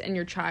sex and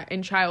your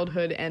in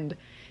childhood, and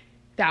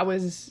that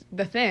was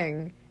the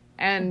thing.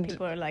 And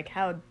People are like,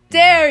 how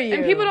dare you?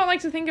 and people don't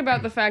like to think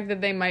about the fact that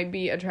they might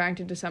be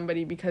attracted to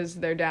somebody because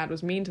their dad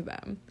was mean to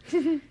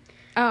them.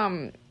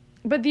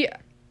 But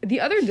the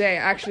other day,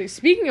 actually,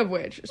 speaking of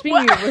which,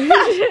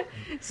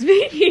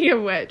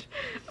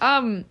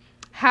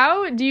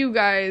 how do you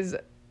guys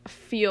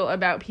feel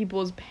about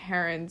people's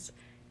parents'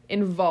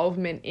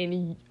 involvement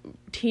in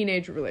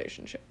teenage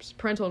relationships,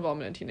 parental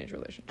involvement in teenage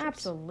relationships?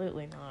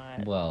 Absolutely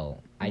not.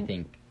 Well, I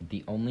think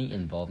the only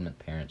involvement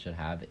parents should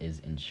have is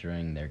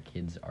ensuring their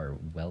kids are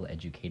well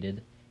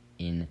educated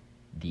in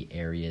the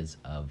areas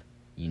of,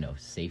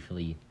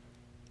 safely,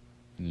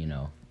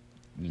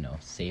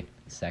 safe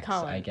sex,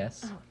 Colin. I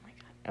guess. Oh my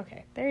god.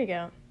 Okay, there you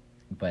go.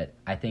 But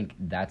I think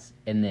that's,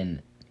 and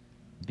then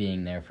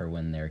being there for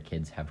when their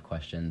kids have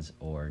questions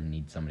or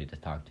need somebody to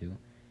talk to.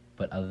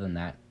 But other than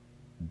that,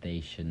 they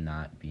should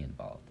not be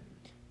involved.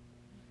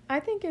 I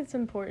think it's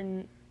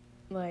important,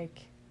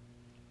 like,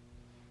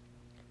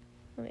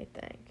 let me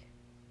think.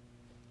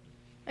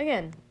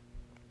 Again,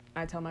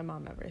 I tell my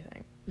mom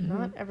everything. Mm-hmm.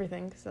 Not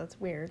everything, because that's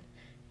weird.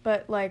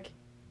 But, like,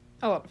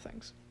 A lot of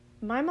things.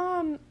 my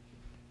mom,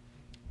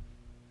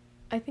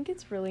 I think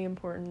it's really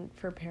important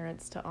for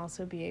parents to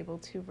also be able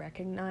to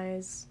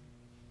recognize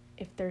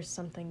if there's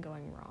something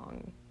going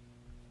wrong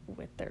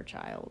with their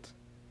child.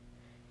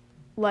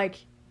 Like,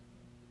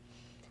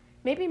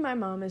 maybe my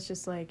mom is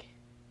just like,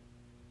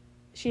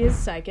 she is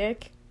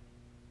psychic.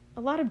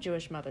 A lot of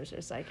Jewish mothers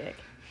are psychic.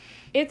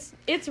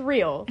 It's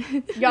real.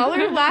 Y'all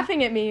are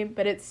laughing at me,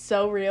 but it's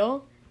so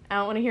real. I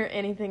don't want to hear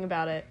anything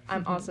about it.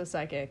 I'm also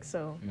psychic,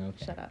 so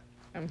shut up.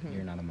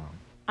 You're not a mom.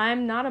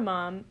 I'm not a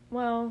mom.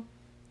 Well,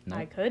 Nope.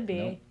 I could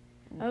be.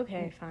 Nope.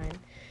 Okay, fine.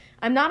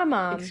 I'm not a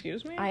mom.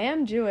 Excuse me? I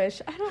am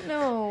Jewish. I don't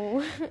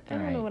know. I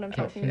don't know what I'm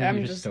talking about.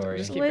 Your story.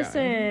 Just keep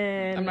Listen.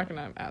 going. I'm not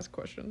going to ask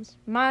questions.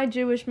 My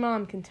Jewish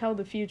mom can tell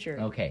the future.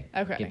 Okay.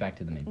 Okay. Get back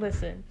to the main.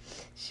 Listen.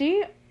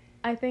 She,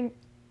 I think,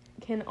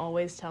 can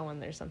always tell when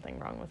there's something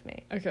wrong with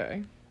me.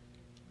 Okay.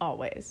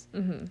 Always.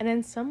 Mm-hmm. And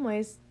in some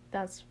ways,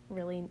 that's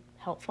really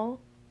helpful,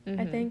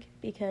 I think,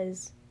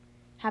 because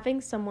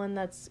having someone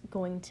that's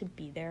going to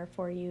be there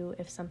for you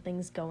if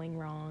something's going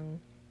wrong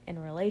in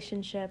a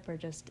relationship or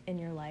just in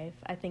your life,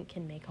 I think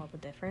can make all the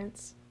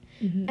difference.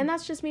 And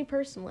that's just me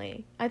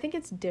personally. I think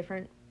it's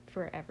different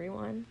for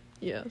everyone.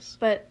 Yes.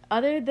 But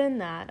other than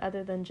that,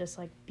 other than just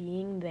like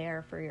being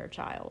there for your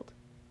child,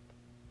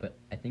 But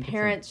I think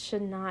parents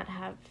should not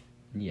have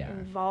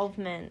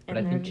involvement But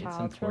in I their think it's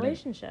child's important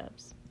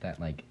relationships. that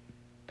like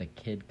the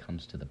kid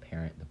comes to the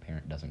parent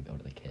doesn't go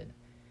to the kid,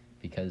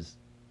 because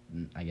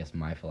I guess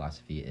my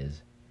philosophy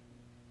is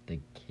the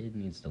kid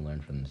needs to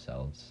learn for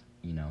themselves.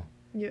 You know,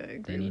 Yeah, I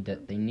agree.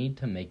 they need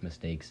to make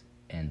mistakes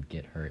and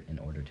get hurt in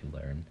order to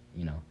learn.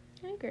 You know.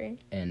 I agree.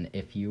 And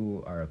if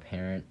you are a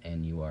parent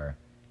and you are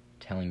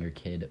telling your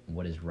kid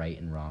what is right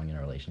and wrong in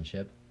a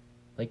relationship,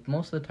 like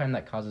most of the time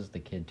that causes the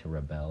kid to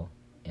rebel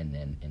and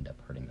then end up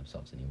hurting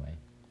themselves anyway.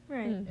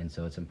 Right. And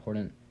so it's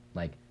important,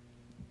 like,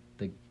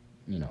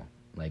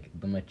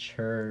 the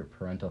mature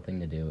parental thing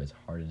to do, as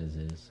hard as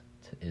it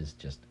is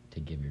just to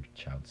give your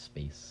child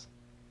space,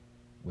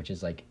 which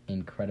is, like,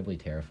 incredibly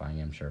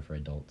terrifying, I'm sure, for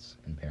adults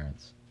and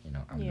parents. You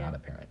know, I'm not a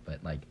parent,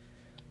 but, like,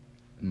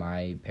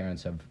 my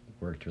parents have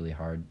worked really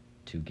hard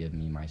to give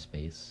me my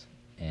space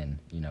and,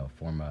 you know,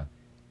 form a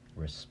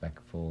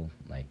respectful,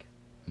 like,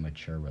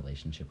 mature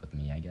relationship with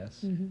me, I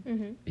guess,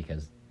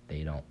 because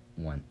they don't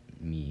want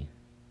me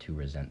to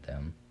resent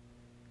them.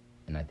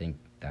 And I think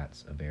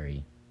that's a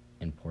very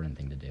important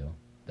thing to do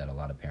that a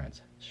lot of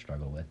parents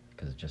struggle with,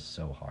 because it's just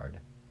so hard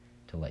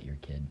to let your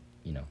kid,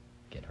 you know,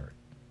 get hurt.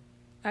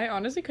 I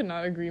honestly could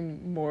not agree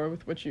more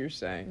with what you're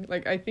saying.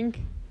 Like, I think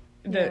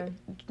that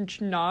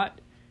not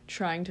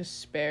trying to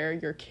spare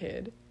your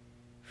kid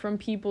from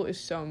people is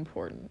so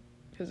important.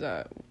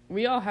 Because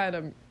we all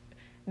had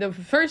the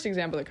first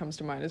example that comes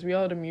to mind is we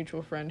all had a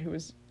mutual friend who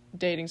was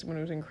dating someone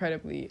who was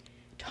incredibly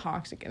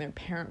toxic, and their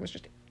parent was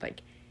just,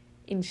 like,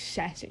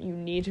 incessant. You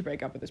need to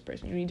break up with this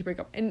person. You need to break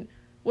up. And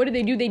what did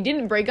they do? They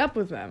didn't break up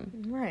with them.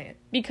 Right.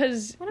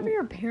 Because whenever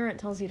your parent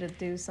tells you to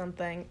do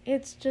something,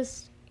 it's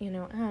just, you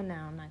know, oh, no,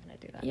 I'm not going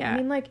to do that. Yeah. I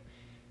mean, like,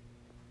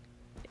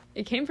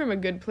 it came from a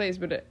good place,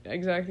 but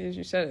exactly as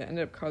you said, it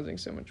ended up causing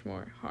so much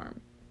more harm.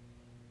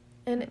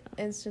 And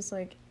it's just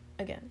like,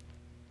 again,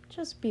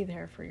 just be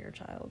there for your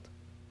child.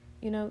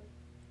 You know,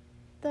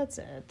 that's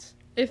it.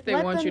 If they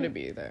Let want you them- to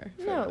be there.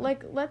 No,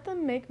 like, let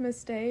them make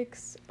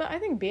mistakes. But I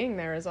think being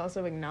there is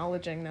also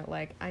acknowledging that,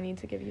 like, I need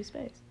to give you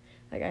space.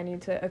 Like, I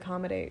need to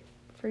accommodate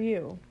for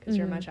you because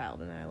you're my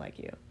child and I like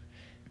you.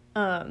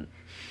 I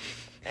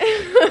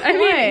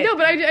mean, no,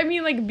 but I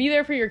mean, like, be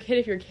there for your kid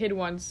if your kid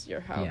wants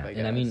your help, I guess.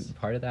 And I mean,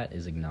 part of that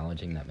is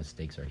acknowledging that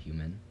mistakes are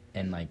human.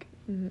 And, like,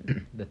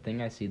 the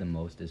thing I see the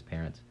most is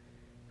parents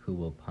who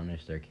will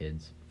punish their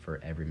kids for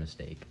every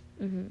mistake.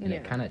 And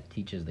it kind of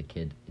teaches the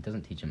kid, it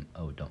doesn't teach them,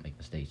 oh, don't make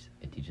mistakes.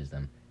 It teaches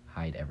them,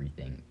 hide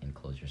everything and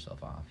close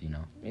yourself off, you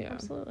know? Yeah.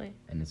 Absolutely.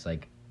 And it's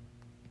like,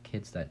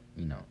 kids that,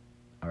 you know,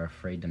 are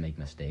afraid to make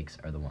mistakes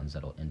are the ones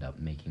that'll end up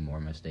making more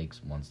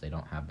mistakes once they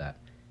don't have that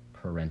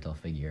parental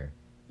figure,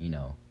 you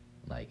know,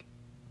 like,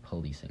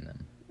 policing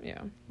them.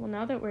 Yeah. Well,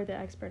 now that we're the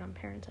expert on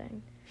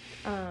parenting,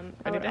 I Ready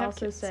would to have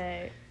also kids.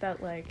 say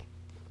that, like,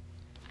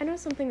 I know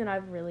something that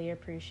I've really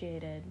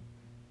appreciated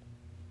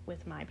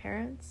with my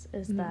parents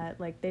is that,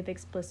 like, they've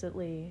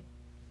explicitly,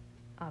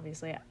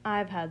 obviously,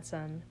 I've had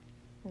some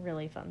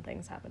really fun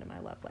things happen in my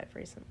love life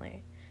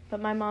recently,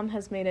 but my mom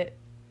has made it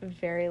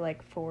very,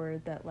 like,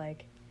 forward that,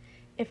 like,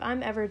 if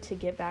I'm ever to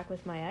get back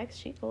with my ex,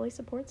 she fully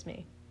supports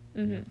me.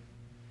 Mm-hmm.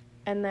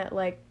 And that,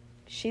 like,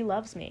 she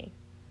loves me.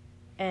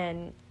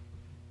 And,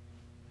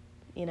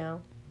 you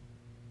know,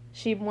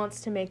 she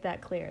wants to make that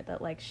clear,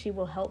 that, like, she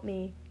will help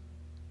me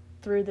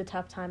through the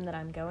tough time that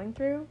I'm going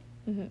through,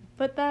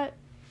 but that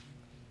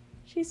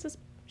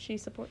she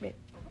support me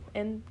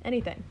in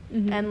anything.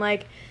 And,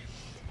 like,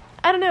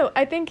 I don't know,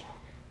 I think,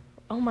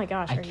 oh my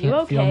gosh, I are can't you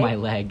okay? feel my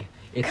leg.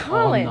 It's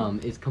Colin. all numb.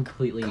 It's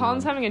completely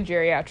Colin's numb. having a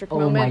geriatric Oh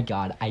moment. my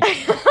god,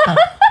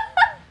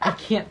 I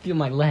can't feel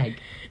my leg.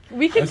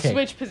 We can Okay,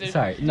 switch positions.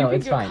 sorry. You No, can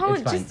it's go- fine. Colin,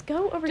 It's fine. just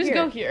go over Just here.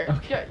 go here.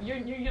 Okay. Yeah,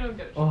 you're gonna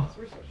get it. Oh.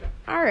 We're switching.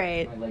 All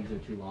right. My legs are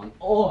too long.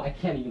 Oh, I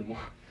can't even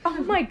walk.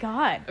 Oh my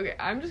god. Okay,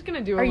 I'm just gonna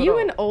do a Are you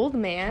little an old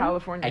man?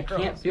 California I girl.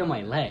 can't feel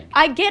my leg.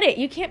 I get it.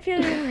 You can't feel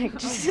your leg.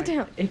 Just sit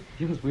down. It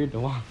feels weird to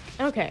walk.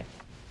 Okay.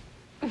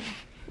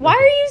 Why are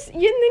you?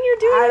 And then you're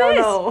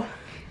doing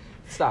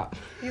this. Stop.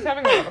 He's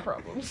having a lot of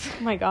problems.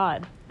 Oh my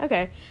god.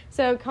 Okay.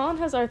 So Colin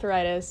has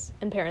arthritis,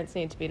 and parents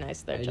need to be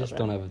nice to their I children. just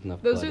don't have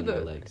enough Those blood are in my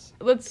the- legs.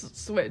 Let's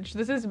switch.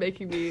 This is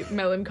making me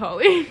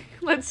melancholy.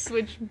 Let's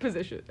switch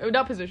positions. Oh,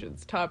 not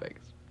positions,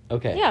 topics.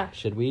 Okay. Yeah.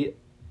 Should we,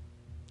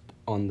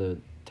 on the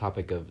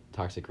topic of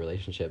toxic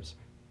relationships,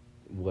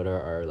 what are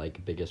our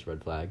like biggest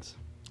red flags?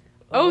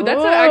 Oh,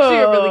 that's actually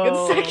a really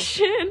Oh. good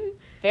section.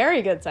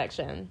 Very good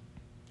section.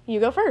 You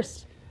go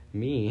first.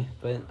 Me,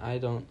 but I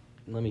don't.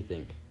 Let me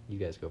think. You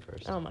guys go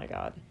first. Oh my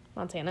god.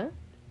 Montana?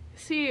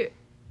 See,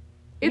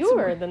 You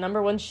were the number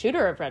one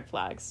shooter of red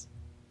flags.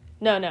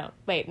 No.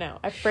 Wait, no.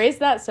 I phrased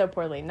that so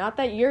poorly. Not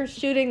that you're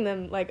shooting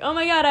them like, oh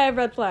my god, I have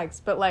red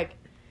flags. But like,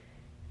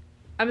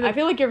 I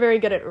feel like you're very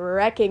good at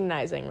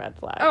recognizing red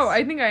flags. Oh,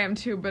 I think I am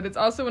too, but it's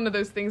also one of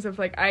those things of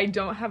like, I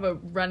don't have a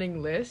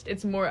running list.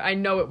 It's more, I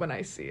know it when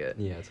I see it.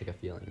 Yeah, it's like a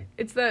feeling.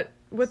 It's that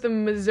what the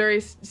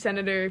Missouri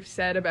senator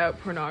said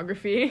about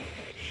pornography.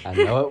 I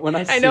know it when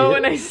I see it. I know it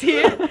when I see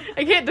it.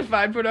 I can't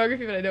define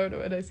pornography, but I know it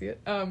when I see it.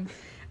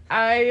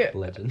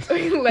 Legend.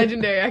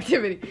 Legendary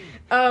activity.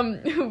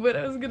 What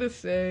I was gonna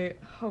say,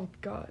 oh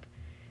god.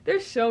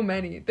 There's so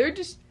many. There are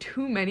just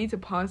too many to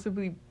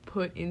possibly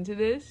put into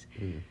this.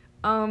 Red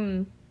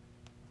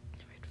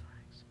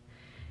flags.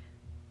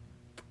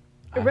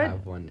 I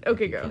have one. if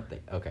Okay, you go. can't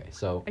think. Okay,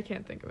 so I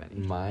can't think of any.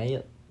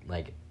 my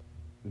like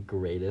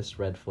greatest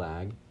red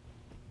flag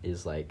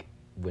is like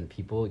when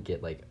people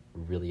get like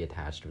really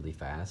attached really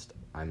fast.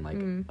 I'm like,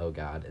 oh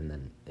god, and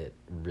then it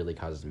really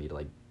causes me to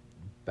like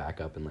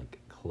back up and like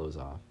close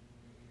off.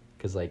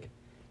 Cause like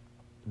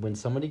when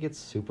somebody gets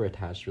super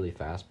attached really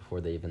fast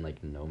before they even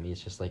like know me,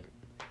 it's just like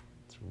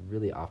it's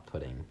really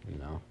off-putting, you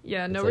know?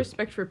 Yeah, It's no like-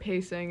 respect for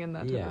pacing and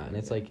that type Yeah, of and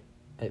it's thing. like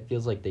it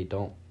feels like they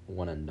don't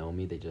want to know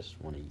me; they just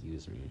want to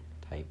use me.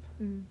 Type.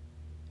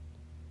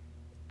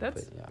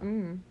 That's But,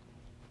 yeah.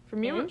 For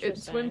me, it's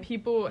when Interesting.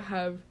 people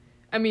have.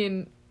 I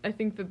mean, I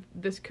think that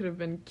this could have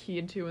been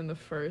keyed to in the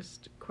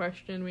first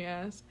question we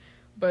asked,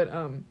 but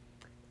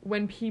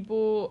when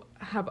people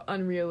have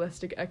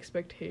unrealistic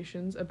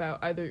expectations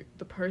about either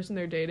the person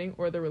they're dating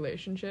or the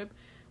relationship,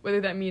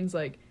 whether that means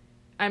like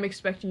I'm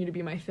expecting you to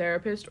be my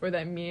therapist or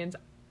that means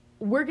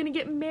we're gonna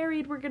get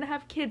married, we're gonna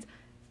have kids.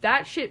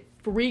 That shit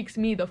freaks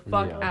me the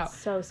fuck Yeah. out. It's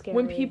so scary.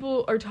 When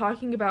people are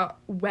talking about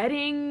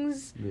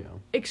weddings, Yeah.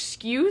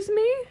 excuse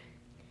me?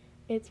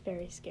 It's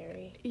very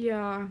scary.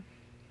 Yeah.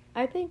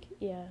 I think,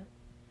 yeah.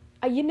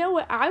 You know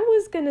what? I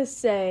was gonna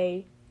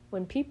say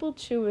when people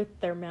chew with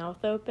their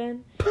mouth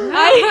open.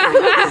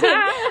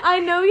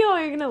 I know y'all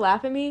are gonna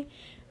laugh at me.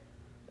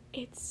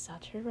 It's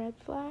such a red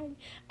flag.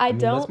 I mean,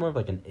 don't. That's more of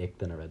like an ick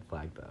than a red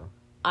flag, though.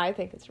 I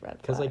think it's a red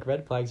flag. Because like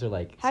red flags are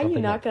like. how are you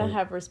something not that gonna point-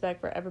 have respect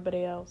for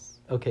everybody else?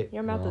 Okay.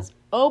 Your mouth well, is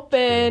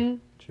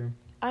open. True.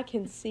 I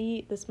can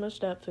see the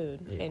smushed up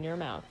food Yeah. in your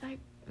mouth.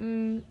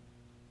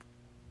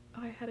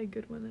 I had a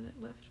good one and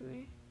it left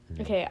me.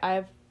 Yeah. Okay, I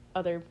have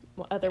other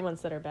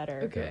ones that are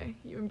better. Okay,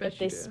 you bet If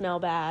they you do. smell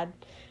bad.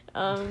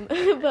 But It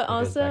goes back to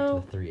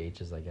also, the 3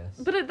 H's, I guess.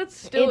 But that's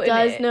still it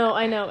does. an No,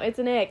 I know it's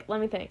an ick.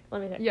 Let me think.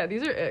 Yeah,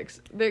 these are icks.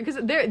 Because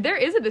there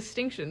is a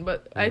distinction,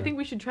 but I Yeah. think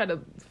we should try to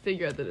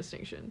figure out the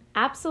distinction.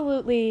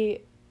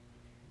 Absolutely.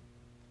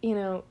 You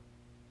know,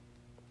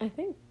 I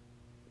think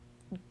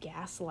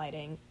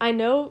gaslighting. I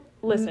know.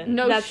 Listen,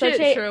 No that's shit,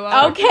 such a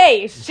Sherlock.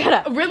 okay. Shut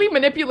up. Really,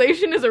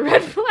 manipulation is a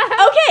red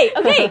flag.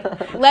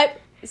 Okay. Let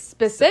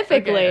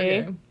specifically.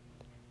 Okay.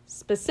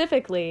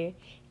 Specifically,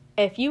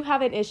 if you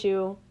have an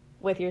issue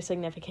with your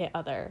significant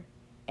other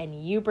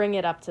and you bring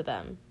it up to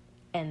them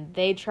and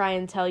they try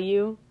and tell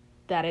you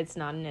that it's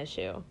not an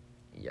issue,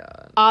 Yeah.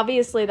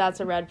 obviously that's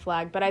a red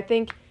flag, but I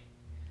think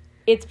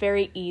it's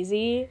very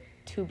easy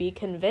to be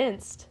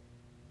convinced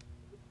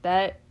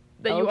that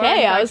That you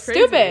okay, are I in was fact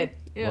crazy. stupid.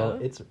 Yeah. Well,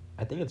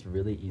 I think it's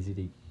really easy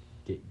to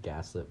get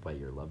gaslit by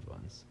your loved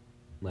ones.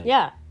 Like,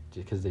 Yeah.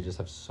 Because they just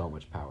have so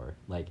much power.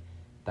 Like,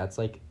 that's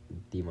like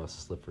the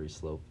most slippery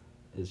slope.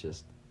 Is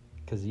just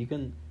because you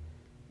can.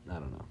 I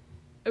don't know.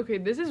 Okay,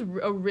 this is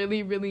a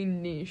really, really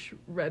niche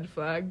red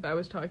flag, but I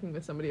was talking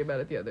with somebody about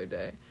it the other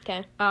day.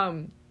 Okay.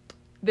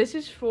 This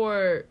is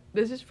for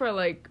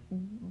like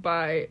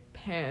bi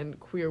pan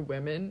queer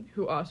women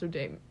who also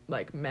date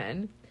like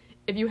men.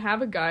 If you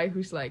have a guy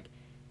who's like,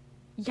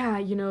 yeah,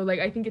 you know, like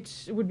I think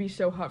it would be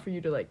so hot for you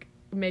to like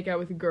make out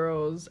with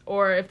girls,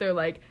 or if they're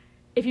like,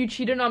 if you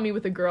cheated on me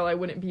with a girl, I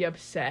wouldn't be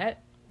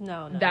upset.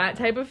 No. That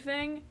type of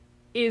thing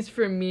is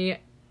for me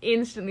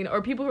instantly,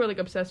 or people who are like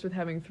obsessed with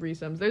having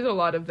threesomes. There's a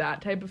lot of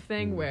that type of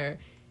thing where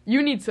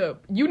you need to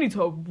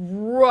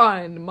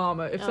run,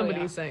 mama, if Oh, somebody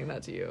yeah. is saying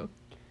that to you.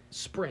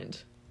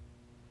 Sprint.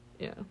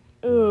 Yeah.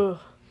 Ooh.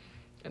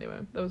 Anyway,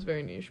 that was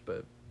very niche,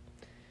 but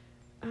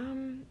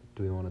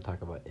Do we want to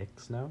talk about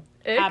icks now?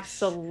 icks?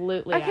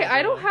 Absolutely. Okay,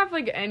 I do. don't have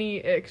like any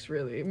icks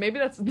really. Maybe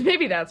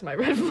that's my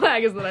red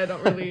flag is that I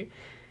don't really.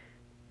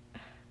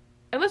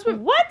 Unless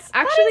when What?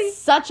 That Actually- is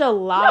such a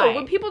lie. no,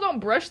 when people don't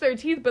brush their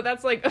teeth, but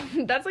that's like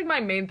my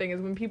main thing is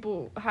when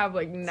people have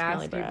like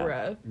nasty breath.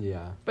 breath.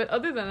 Yeah. But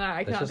other than that,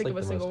 I That's cannot just think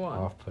like of a the most single one.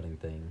 off-putting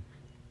thing.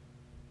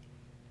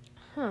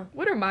 Huh.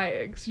 What are my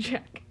icks,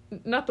 Jack?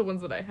 Not the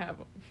ones that I have,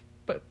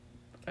 but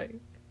I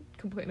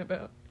complain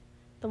about.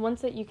 The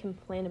ones that you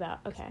complain about.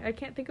 Okay. I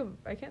can't think of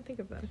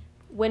them.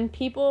 When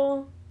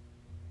people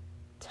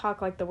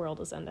talk like the world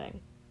is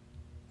ending.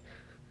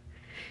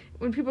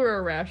 When people are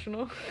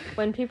irrational.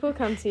 When people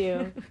come to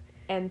you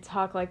and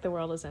talk like the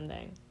world is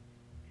ending.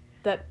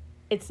 That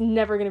it's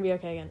never going to be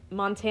okay again.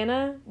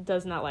 Montana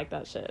does not like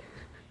that shit.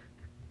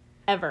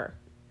 Ever.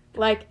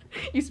 Like...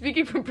 You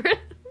speaking from...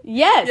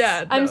 Yes!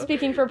 Yeah, I'm no.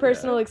 speaking for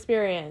personal Yeah.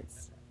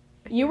 experience.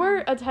 You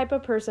were a type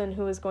of person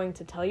who is going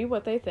to tell you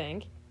what they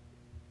think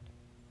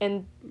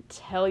and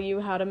tell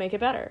you how to make it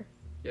better.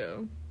 Yeah.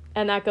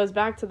 And that goes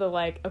back to the,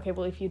 like, okay,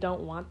 well, if you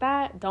don't want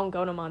that, don't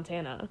go to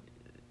Montana.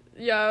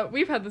 Yeah,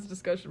 we've had this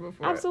discussion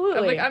before.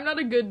 Absolutely. I'm not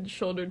a good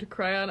shoulder to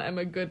cry on. I'm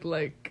a good,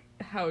 like,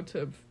 how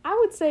to I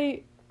would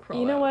say, crawl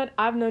you know out. what?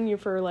 I've known you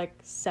for, like,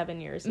 7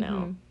 years now.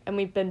 Mhm. And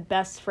we've been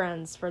best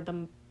friends for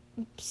the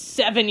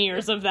 7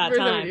 years of that For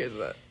time. 7 years of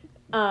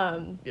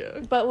that. Yeah.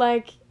 But,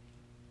 like,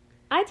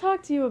 I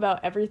talk to you about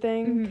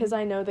everything Mhm. because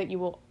I know that you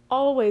will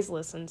always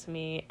listen to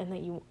me and that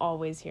you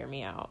always hear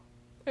me out.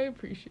 I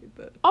appreciate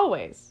that.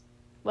 Always.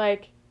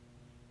 Like,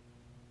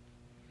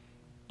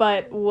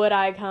 but would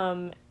I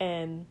come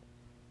and...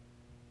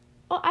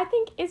 Well, I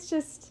think it's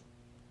just...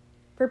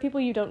 For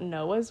people you don't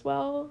know as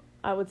well,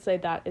 I would say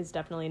that is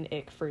definitely an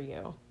ick for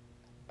you.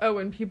 Oh,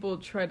 when people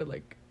try to,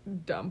 like,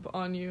 dump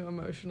on you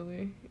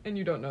emotionally and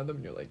you don't know them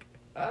and you're like,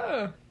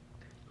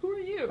 who are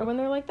you? Or when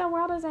they're like, the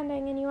world is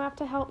ending and you have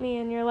to help me,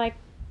 and you're like,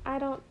 I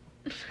don't...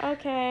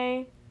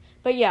 Okay.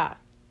 But yeah,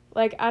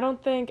 like, I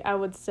don't think I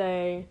would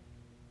say...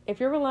 If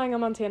you're relying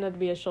on Montana to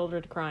be a shoulder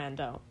to cry on,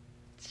 don't.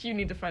 You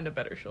need to find a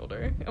better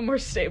shoulder. A more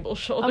stable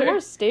shoulder. A more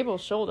stable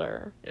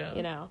shoulder, Yeah.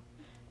 you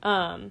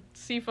know.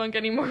 C-Funk,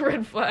 any more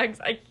red flags?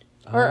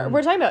 Or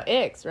we're talking about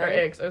icks, Or right?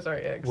 icks. Oh,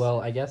 sorry, icks.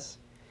 Well, I guess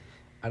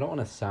I don't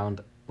want to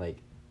sound like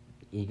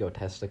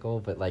egotistical,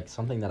 but like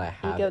something that I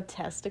have.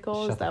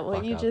 Egotistical? Shut Is that the what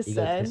fuck you up. just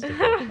said?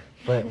 Egotistical.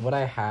 But what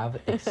I have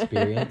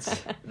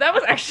experienced. That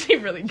was actually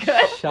really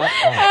good. Shut up.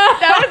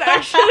 That was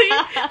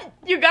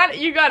actually...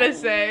 You gotta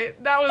say,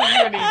 that was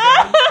really good.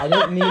 I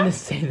didn't mean to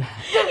say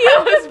that.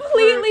 You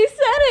completely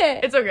said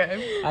it! It's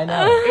okay. I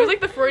know. It was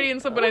like the Freudian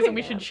slip when I said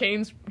we should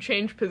change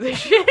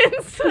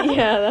positions.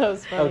 Yeah, that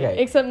was funny.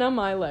 Okay. Except now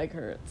my leg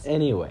hurts.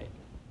 Anyway,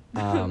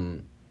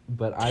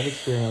 but I've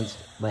experienced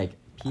like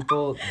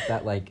people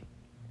that like,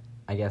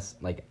 I guess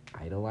like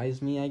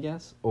idolize me, I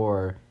guess,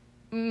 or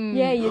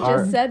Yeah, you Are-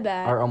 just said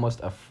that. are almost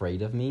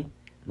afraid of me.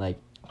 Like,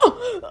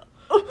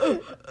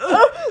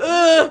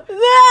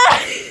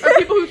 Or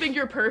people who think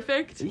you're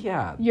perfect.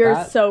 yeah, You're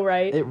that- so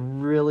right. It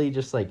really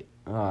just like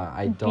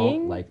I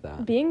don't like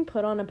that. Being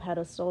put on a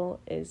pedestal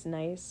is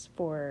nice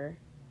for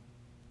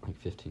Like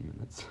 15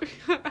 minutes.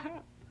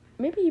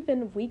 maybe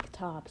even week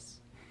tops,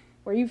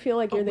 where you feel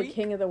like A you're the week?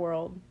 king of the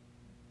world.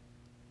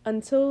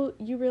 Until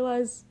you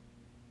realize,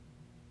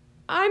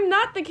 I'm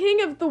not the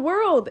king of the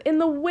world, and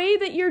the way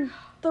that you're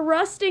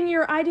thrusting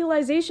your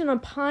idealization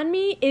upon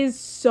me is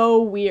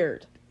so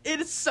weird. It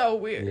is so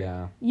weird.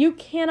 Yeah. You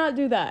cannot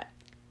do that.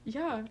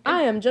 Yeah.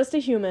 I am just a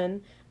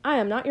human. I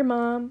am not your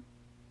mom.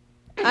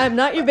 I am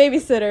not your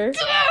babysitter.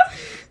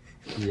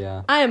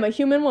 Yeah. I am a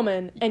human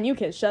woman, and you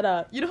can shut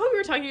up. You know how we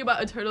were talking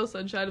about Eternal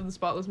Sunshine of the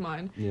Spotless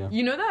Mind? Yeah.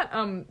 You know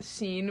that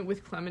scene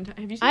with Clementine?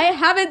 Have you seen I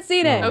haven't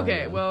seen it. Oh.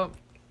 Okay, yeah. well,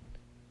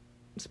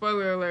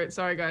 spoiler alert,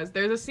 sorry guys.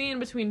 There's a scene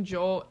between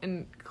Joel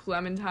and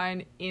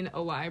Clementine in a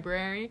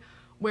library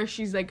where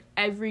she's like,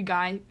 every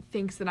guy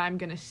thinks that I'm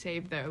gonna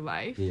save their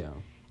life. Yeah.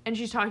 And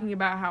she's talking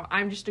about how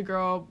I'm just a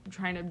girl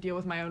trying to deal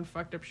with my own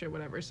fucked up shit,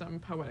 whatever, some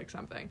poetic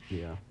something.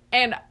 Yeah.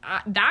 And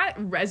that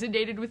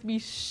resonated with me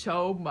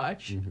so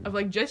much. Mhm. Of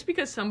like, just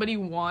because somebody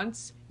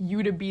wants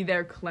you to be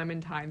their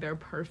Clementine, their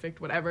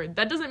perfect whatever,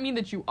 that doesn't mean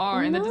that you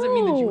are, and that doesn't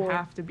mean that you No.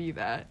 have to be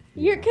that.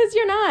 You're, cause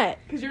you're not.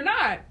 Because you're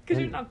not. Because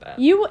you're And- not that.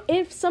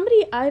 If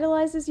somebody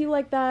idolizes you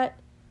like that,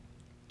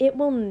 it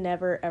will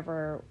never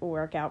ever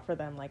work out for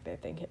them like they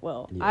think it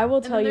will. Yeah. I will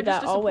And tell then you they're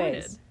that just always.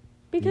 disappointed.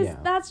 Because Yeah.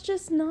 that's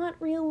just not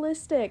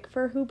realistic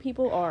for who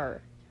people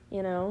are,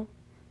 you know?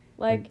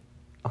 Like,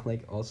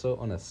 Like also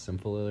on a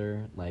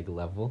simpler like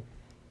level,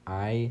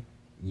 I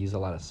use a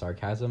lot of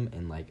sarcasm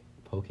and like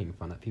poking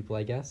fun at people,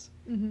 I guess.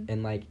 Mm-hmm.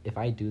 And like if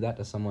I do that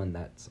to someone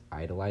that's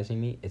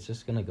idolizing me, it's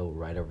just gonna go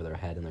right over their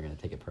head and they're gonna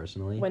take it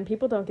personally. when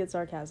people don't get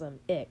sarcasm,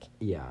 ick.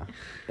 Yeah.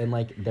 And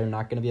like they're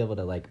not gonna be able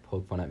to like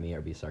poke fun at me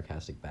or be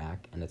sarcastic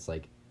back, and it's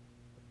like,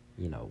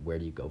 you know, where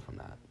do you go from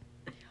that?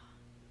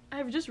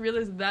 I've just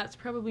realized that's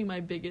probably my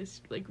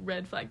biggest like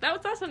red flag.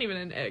 That's not even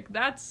an ick.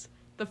 That's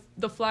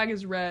the flag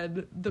is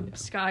red, the Yeah.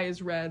 sky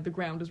is red, the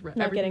ground is red.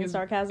 Not everything getting is,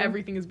 sarcasm?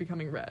 Everything is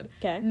becoming red.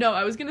 Okay. No,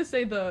 I was gonna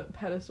say the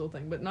pedestal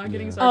thing, but not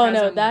getting Yeah. sarcasm.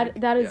 Oh, no, that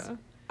like, that is... yeah.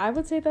 I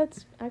would say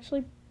that's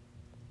actually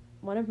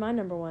one of my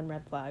number one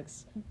red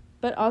flags.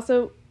 But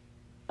also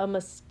a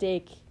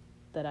mistake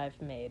that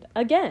I've made.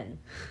 Again.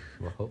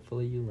 Well,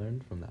 hopefully you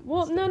learned from that.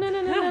 Well, no.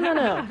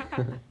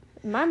 mistake.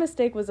 My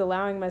mistake was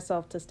allowing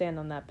myself to stand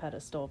on that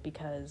pedestal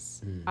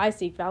because Mm. I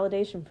seek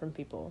validation from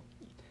people.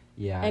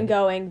 Yeah. And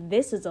going,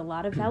 this is a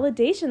lot of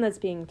validation that's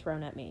being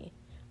thrown at me.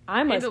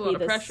 I must a be lot of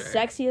the pressure.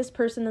 sexiest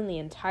person in the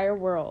entire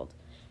world.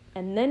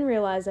 And then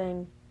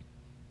realizing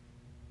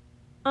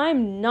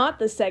I'm not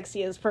the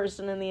sexiest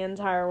person in the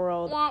entire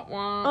world. Wah,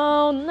 wah.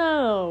 Oh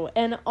no.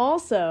 And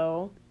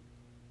also,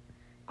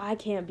 I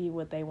can't be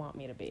what they want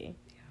me to be.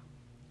 Yeah.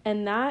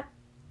 And that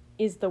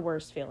is the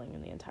worst feeling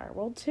in the entire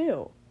world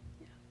too.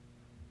 Yeah.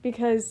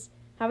 Because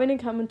having to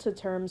come into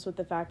terms with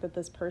the fact that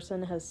this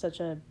person has such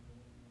a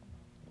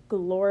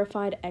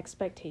glorified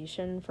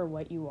expectation for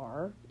what you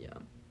are. Yeah.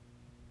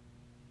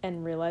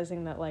 And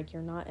realizing that, like,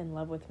 you're not in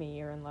love with me,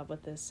 you're in love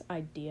with this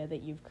idea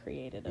that you've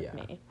created of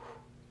me.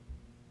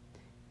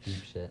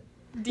 Deep shit.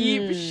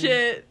 Deep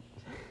shit.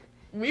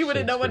 We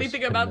wouldn't know Shakespeare's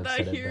anything about couldn't have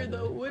that said it here, better.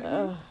 though, would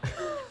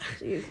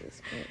we?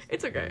 Jesus Christ.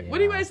 It's okay. Yeah. What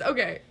do you guys...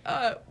 Okay,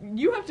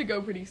 you have to go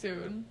pretty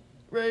soon,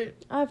 right?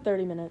 I have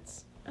 30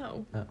 minutes.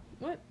 Oh. Oh.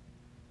 What?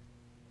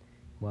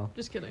 Well,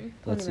 Just kidding.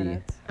 let's 20 see.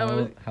 minutes.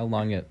 How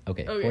long it?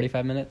 Okay, Okay.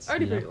 45 minutes.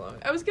 Already you know? pretty long.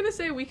 I was gonna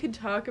say we could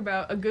talk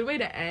about... A good way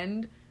to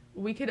end...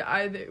 We could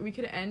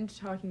end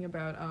talking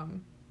about,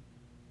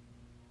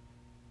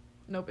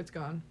 Nope, it's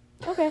gone.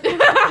 Okay.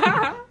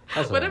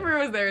 Whatever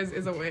was there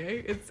is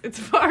away. It's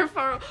far,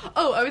 far.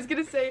 Oh, I was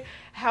gonna say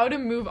how to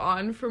move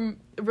on from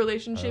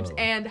relationships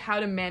and how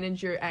to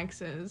manage your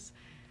exes.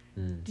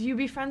 Do you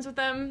be friends with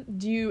them?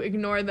 Do you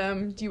ignore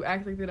them? Do you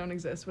act like they don't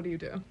exist? What do you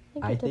do?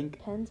 I think it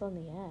depends on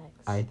the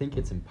ex. I think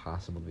it's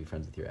impossible to be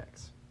friends with your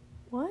ex.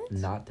 What?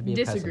 Not to be a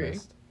Disagree.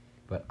 pessimist,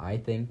 but I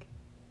think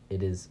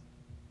it is,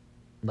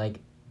 like,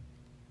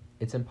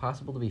 it's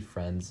impossible to be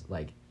friends.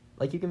 Like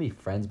you can be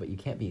friends, but you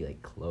can't be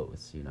like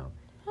close. You know.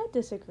 I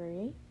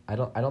disagree. I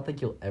don't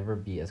think you'll ever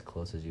be as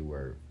close as you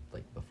were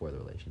like before the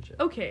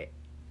relationship. Okay,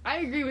 I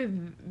agree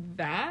with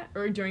that,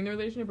 or during the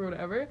relationship or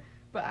whatever.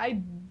 But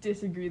I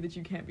disagree that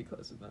you can't be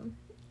close with them.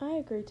 I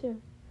agree too.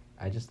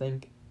 I just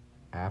think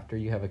after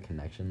you have a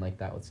connection like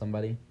that with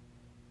somebody,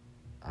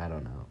 I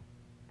don't know.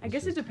 I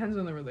guess it depends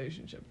on the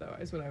relationship, though,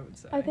 is what I would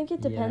say. I think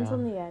it depends Yeah.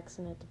 on the ex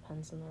and it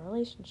depends on the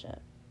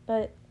relationship.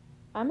 But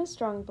I'm a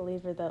strong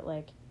believer that,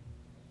 like,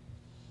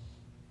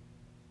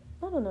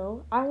 I don't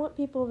know, I want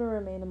people to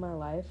remain in my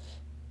life,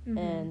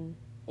 and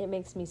it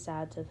makes me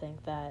sad to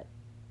think that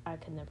I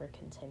could never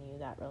continue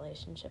that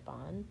relationship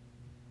on.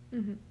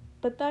 Mm-hmm.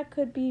 But that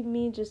could be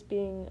me just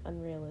being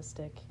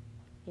unrealistic,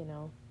 you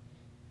know.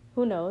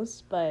 Who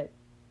knows? But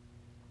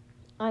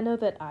I know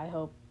that I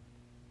hope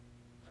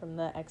from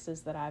the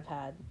exes that I've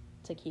had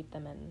to keep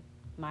them in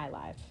my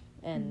life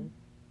and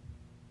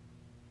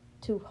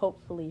to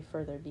hopefully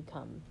further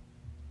become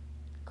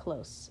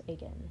close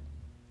again,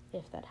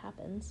 if that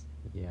happens.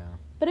 Yeah.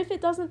 But if it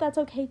doesn't, that's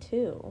okay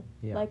too.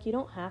 Yeah. Like, you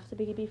don't have to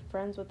be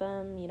friends with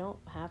them. You don't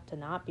have to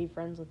not be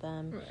friends with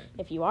them. Right.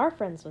 If you are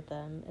friends with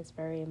them, it's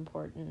very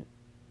important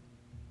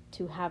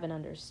to have an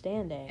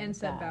understanding And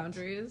set that,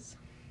 boundaries.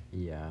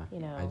 Yeah. You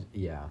know,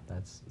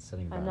 that's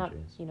setting I'm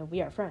boundaries. not, you know,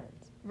 we are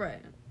friends.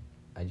 Right.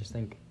 I just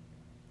think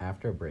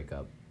after a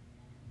breakup,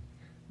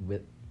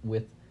 with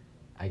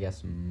I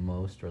guess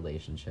most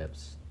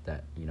relationships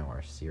that, you know,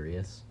 are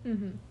serious,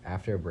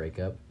 after a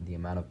breakup, the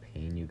amount of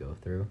pain you go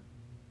through,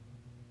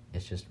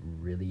 it's just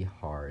really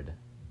hard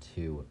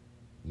to,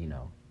 you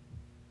know,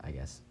 I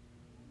guess,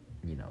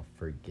 you know,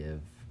 forgive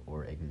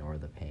or ignore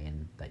the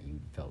pain that you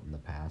felt in the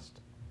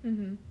past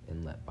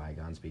and let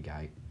bygones be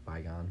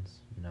bygones,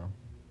 you know,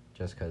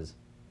 just because,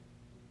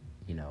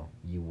 you know,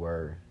 you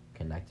were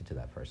connected to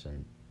that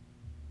person,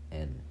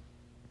 and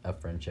a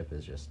friendship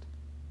is just,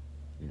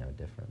 you know,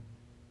 different.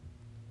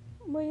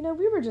 Well, you know,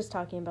 we were just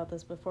talking about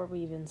this before we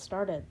even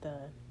started the,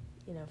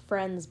 you know,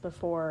 friends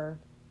before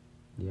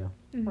Yeah.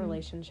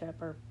 relationship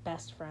or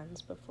best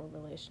friends before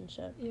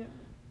relationship. Yeah.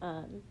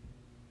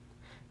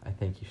 I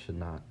think you should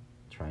not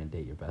try and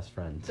date your best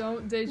friend.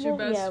 Don't date your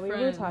best yeah, we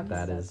friend. were talking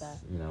That about is, that.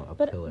 you know, a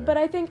But pillar. but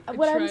I think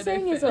what I'm tried, I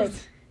saying is, like,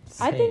 failed.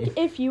 I think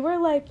if you were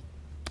like,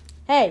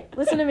 hey,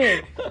 listen to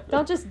me,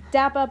 don't just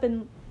dap up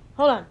and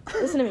hold on,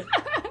 listen to me.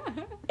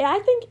 I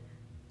think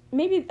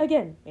maybe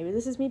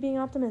this is me being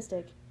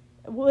optimistic.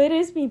 Well, it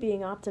is me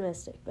being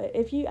optimistic, but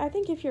I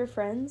think if you're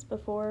friends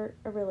before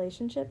a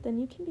relationship, then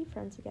you can be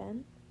friends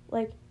again.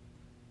 Like,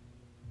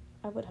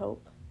 I would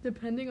hope.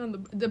 Depending on the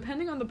person,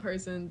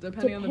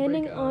 depending on the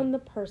Depending breakup. on the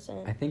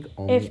person. I think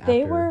only If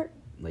they after, were,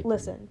 like,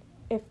 listen,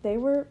 if they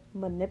were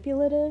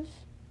manipulative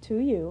to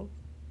you,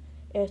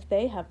 if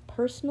they have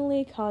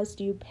personally caused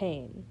you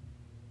pain,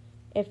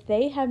 if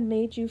they have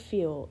made you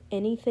feel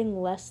anything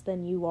less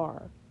than you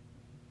are,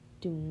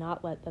 do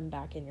not let them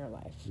back in your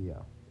life. Yeah.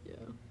 Yeah.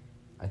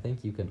 I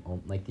think you can,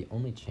 the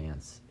only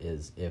chance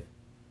is if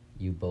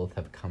you both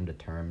have come to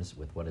terms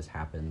with what has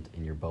happened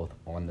and you're both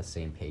on the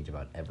same page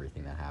about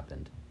everything that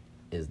happened,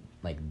 is,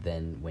 like,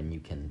 then when you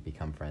can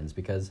become friends.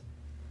 Because,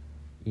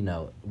 you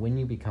know, when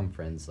you become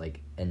friends,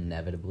 like,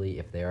 inevitably,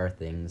 if there are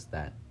things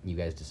that you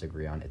guys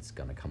disagree on, it's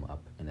gonna come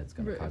up and it's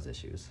gonna cause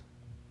issues.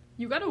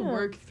 You gotta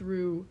work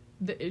through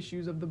the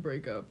issues of the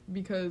breakup,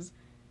 because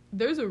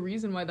there's a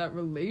reason why that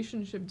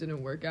relationship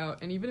didn't work out.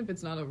 And even if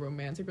it's not a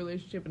romantic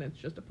relationship and it's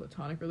just a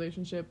platonic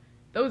relationship,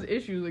 those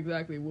issues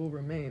exactly will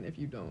remain if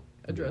you don't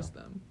address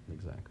them.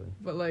 Exactly.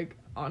 But, like,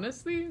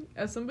 honestly,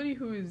 as somebody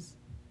who is...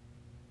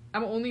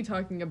 I'm only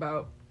talking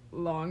about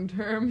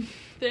long-term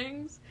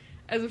things.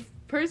 As a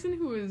person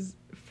who is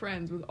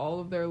friends with all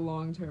of their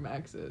long-term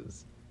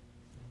exes,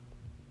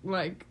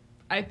 like,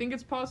 I think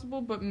it's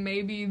possible, but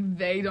maybe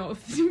they don't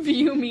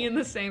view me in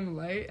the same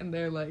light, and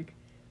they're like,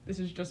 this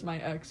is just my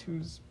ex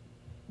who's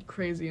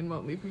crazy and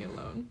won't leave me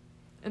alone,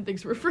 and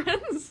thinks we're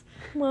friends.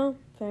 Well,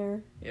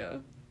 fair. Yeah.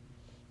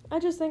 I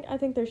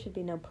think there should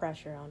be no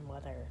pressure on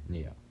whether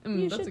Yeah.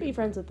 you That's should a be good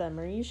friends point. with them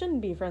or you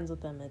shouldn't be friends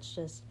with them. It's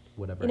just,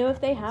 Whatever. you know, if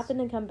they happens. happen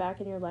to come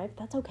back in your life,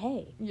 that's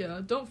okay.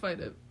 Yeah, don't fight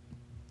it.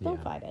 Don't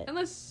Yeah. fight it.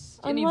 Unless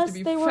it needs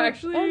to be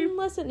factually...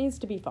 Unless it needs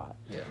to be fought.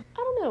 Yeah. I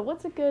don't know.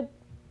 What's a good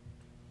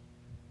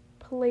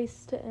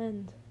place to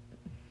end?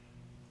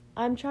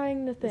 I'm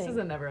trying to think. This is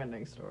a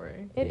never-ending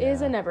story. It is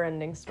Yeah. a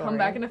never-ending story. Come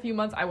back in a few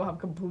months, I will have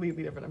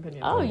completely different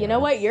opinions. Oh, on you it. know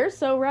what? Yes. You're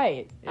so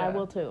right. I Yeah.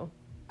 will too.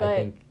 I But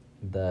think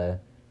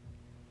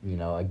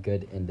a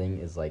good ending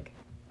is like,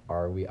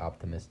 are we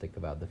optimistic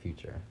about the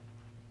future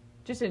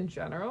Just in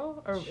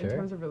general, or Sure. in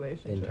terms of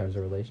relationships? in terms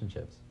of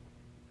relationships?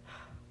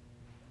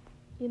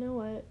 you know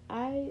what?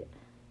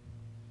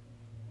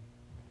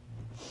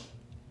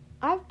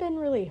 I've been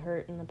really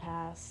hurt in the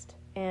past,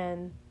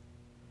 and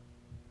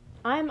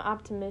I'm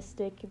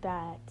optimistic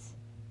that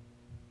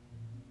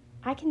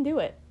I can do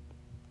it.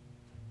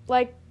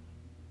 Like,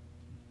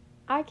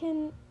 I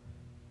can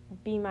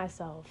be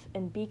myself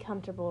and be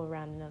comfortable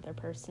around another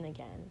person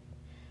again,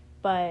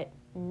 but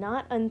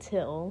not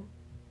until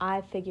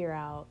I figure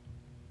out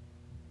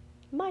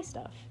my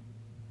stuff,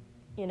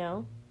 you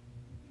know?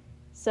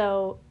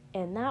 So,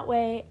 in that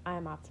way,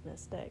 I'm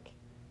optimistic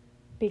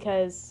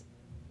because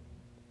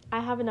I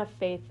have enough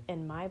faith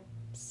in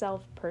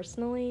myself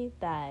personally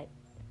that,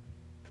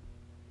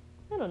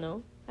 I don't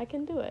know, I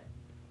can do it.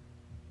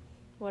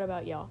 What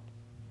about y'all?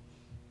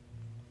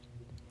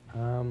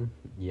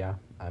 Yeah,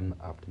 I'm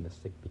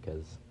optimistic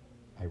because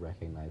I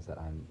recognize that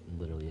I'm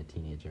literally a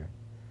teenager.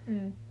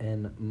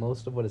 And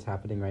most of what is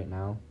happening right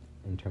now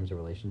in terms of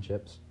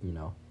relationships,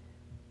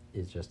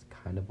 is just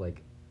kind of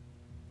like,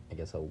 I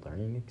guess, a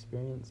learning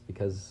experience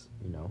because,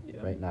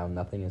 Yeah. right now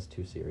nothing is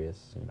too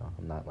serious.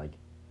 I'm not like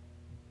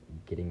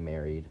getting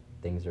married.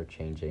 Things are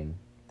changing.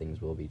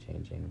 Things will be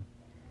changing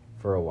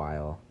for a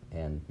while.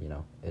 And,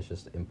 it's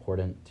just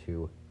important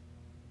to,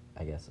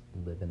 I guess,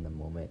 live in the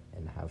moment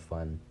and have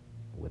fun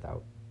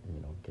without,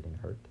 getting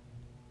hurt.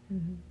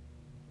 Mm-hmm.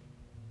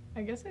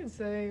 I guess I'd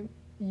say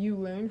you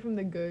learn from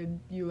the good,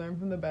 you learn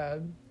from the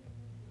bad.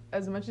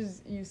 As much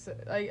as you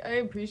said, I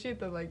appreciate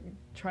the, like,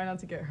 try not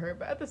to get hurt,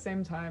 but at the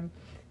same time,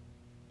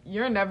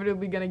 you're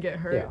inevitably going to get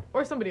hurt, Yeah.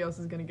 or somebody else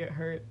is going to get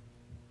hurt.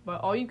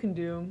 But all you can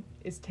do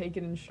is take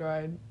it in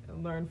stride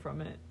and learn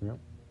from it. Yep.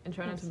 And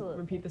try not Absolutely.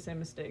 to repeat the same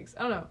mistakes.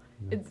 I don't know.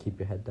 It's Keep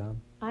your head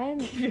down. I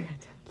Keep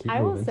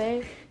will moving.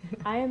 say,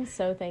 I am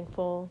so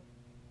thankful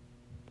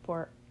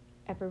for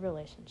every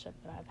relationship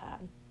that I've had.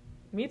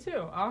 Me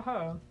too.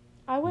 Aha.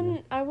 I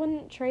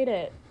wouldn't trade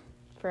it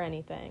for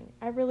anything.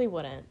 I really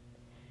wouldn't.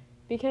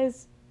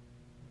 Because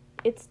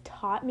it's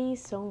taught me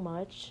so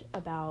much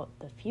about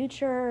the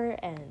future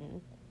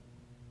and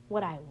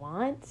what I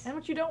want And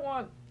what you don't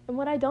want. and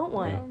what I don't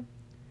want. You know?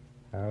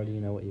 How do you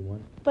know what you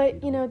want?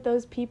 But,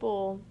 those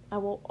people I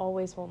will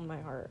always hold in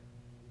my heart.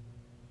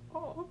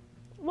 Oh.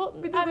 Well,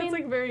 But I that's mean,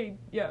 like very,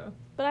 yeah.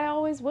 but I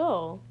always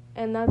will.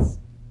 And that's,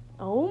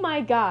 oh my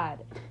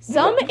God.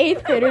 Some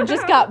 8th grader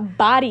just got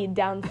bodied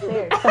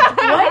downstairs.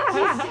 What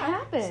just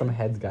happened? Some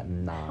heads got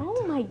knocked.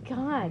 Oh my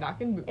God.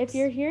 Knocking boots. If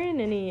you're hearing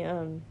any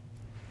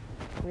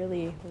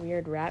really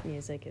weird rap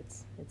music,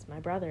 it's my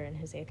brother and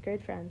his 8th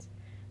grade friends.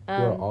 Who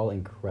are all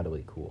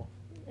incredibly cool.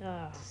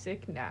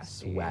 Sick,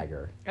 nasty.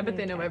 Swagger. I bet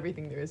they know Okay.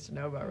 everything there is to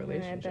know about I bet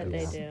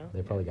relationships. they do.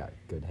 They probably got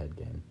good head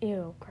game.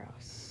 Ew,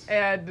 gross.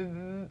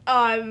 And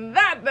on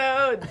that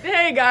note,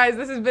 hey guys,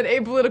 this has been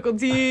Apolitical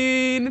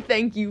Teen.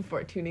 Thank you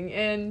for tuning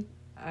in.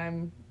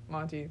 I'm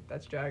Monty.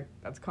 That's Jack.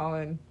 That's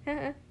Colin.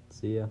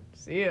 See ya.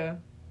 See ya.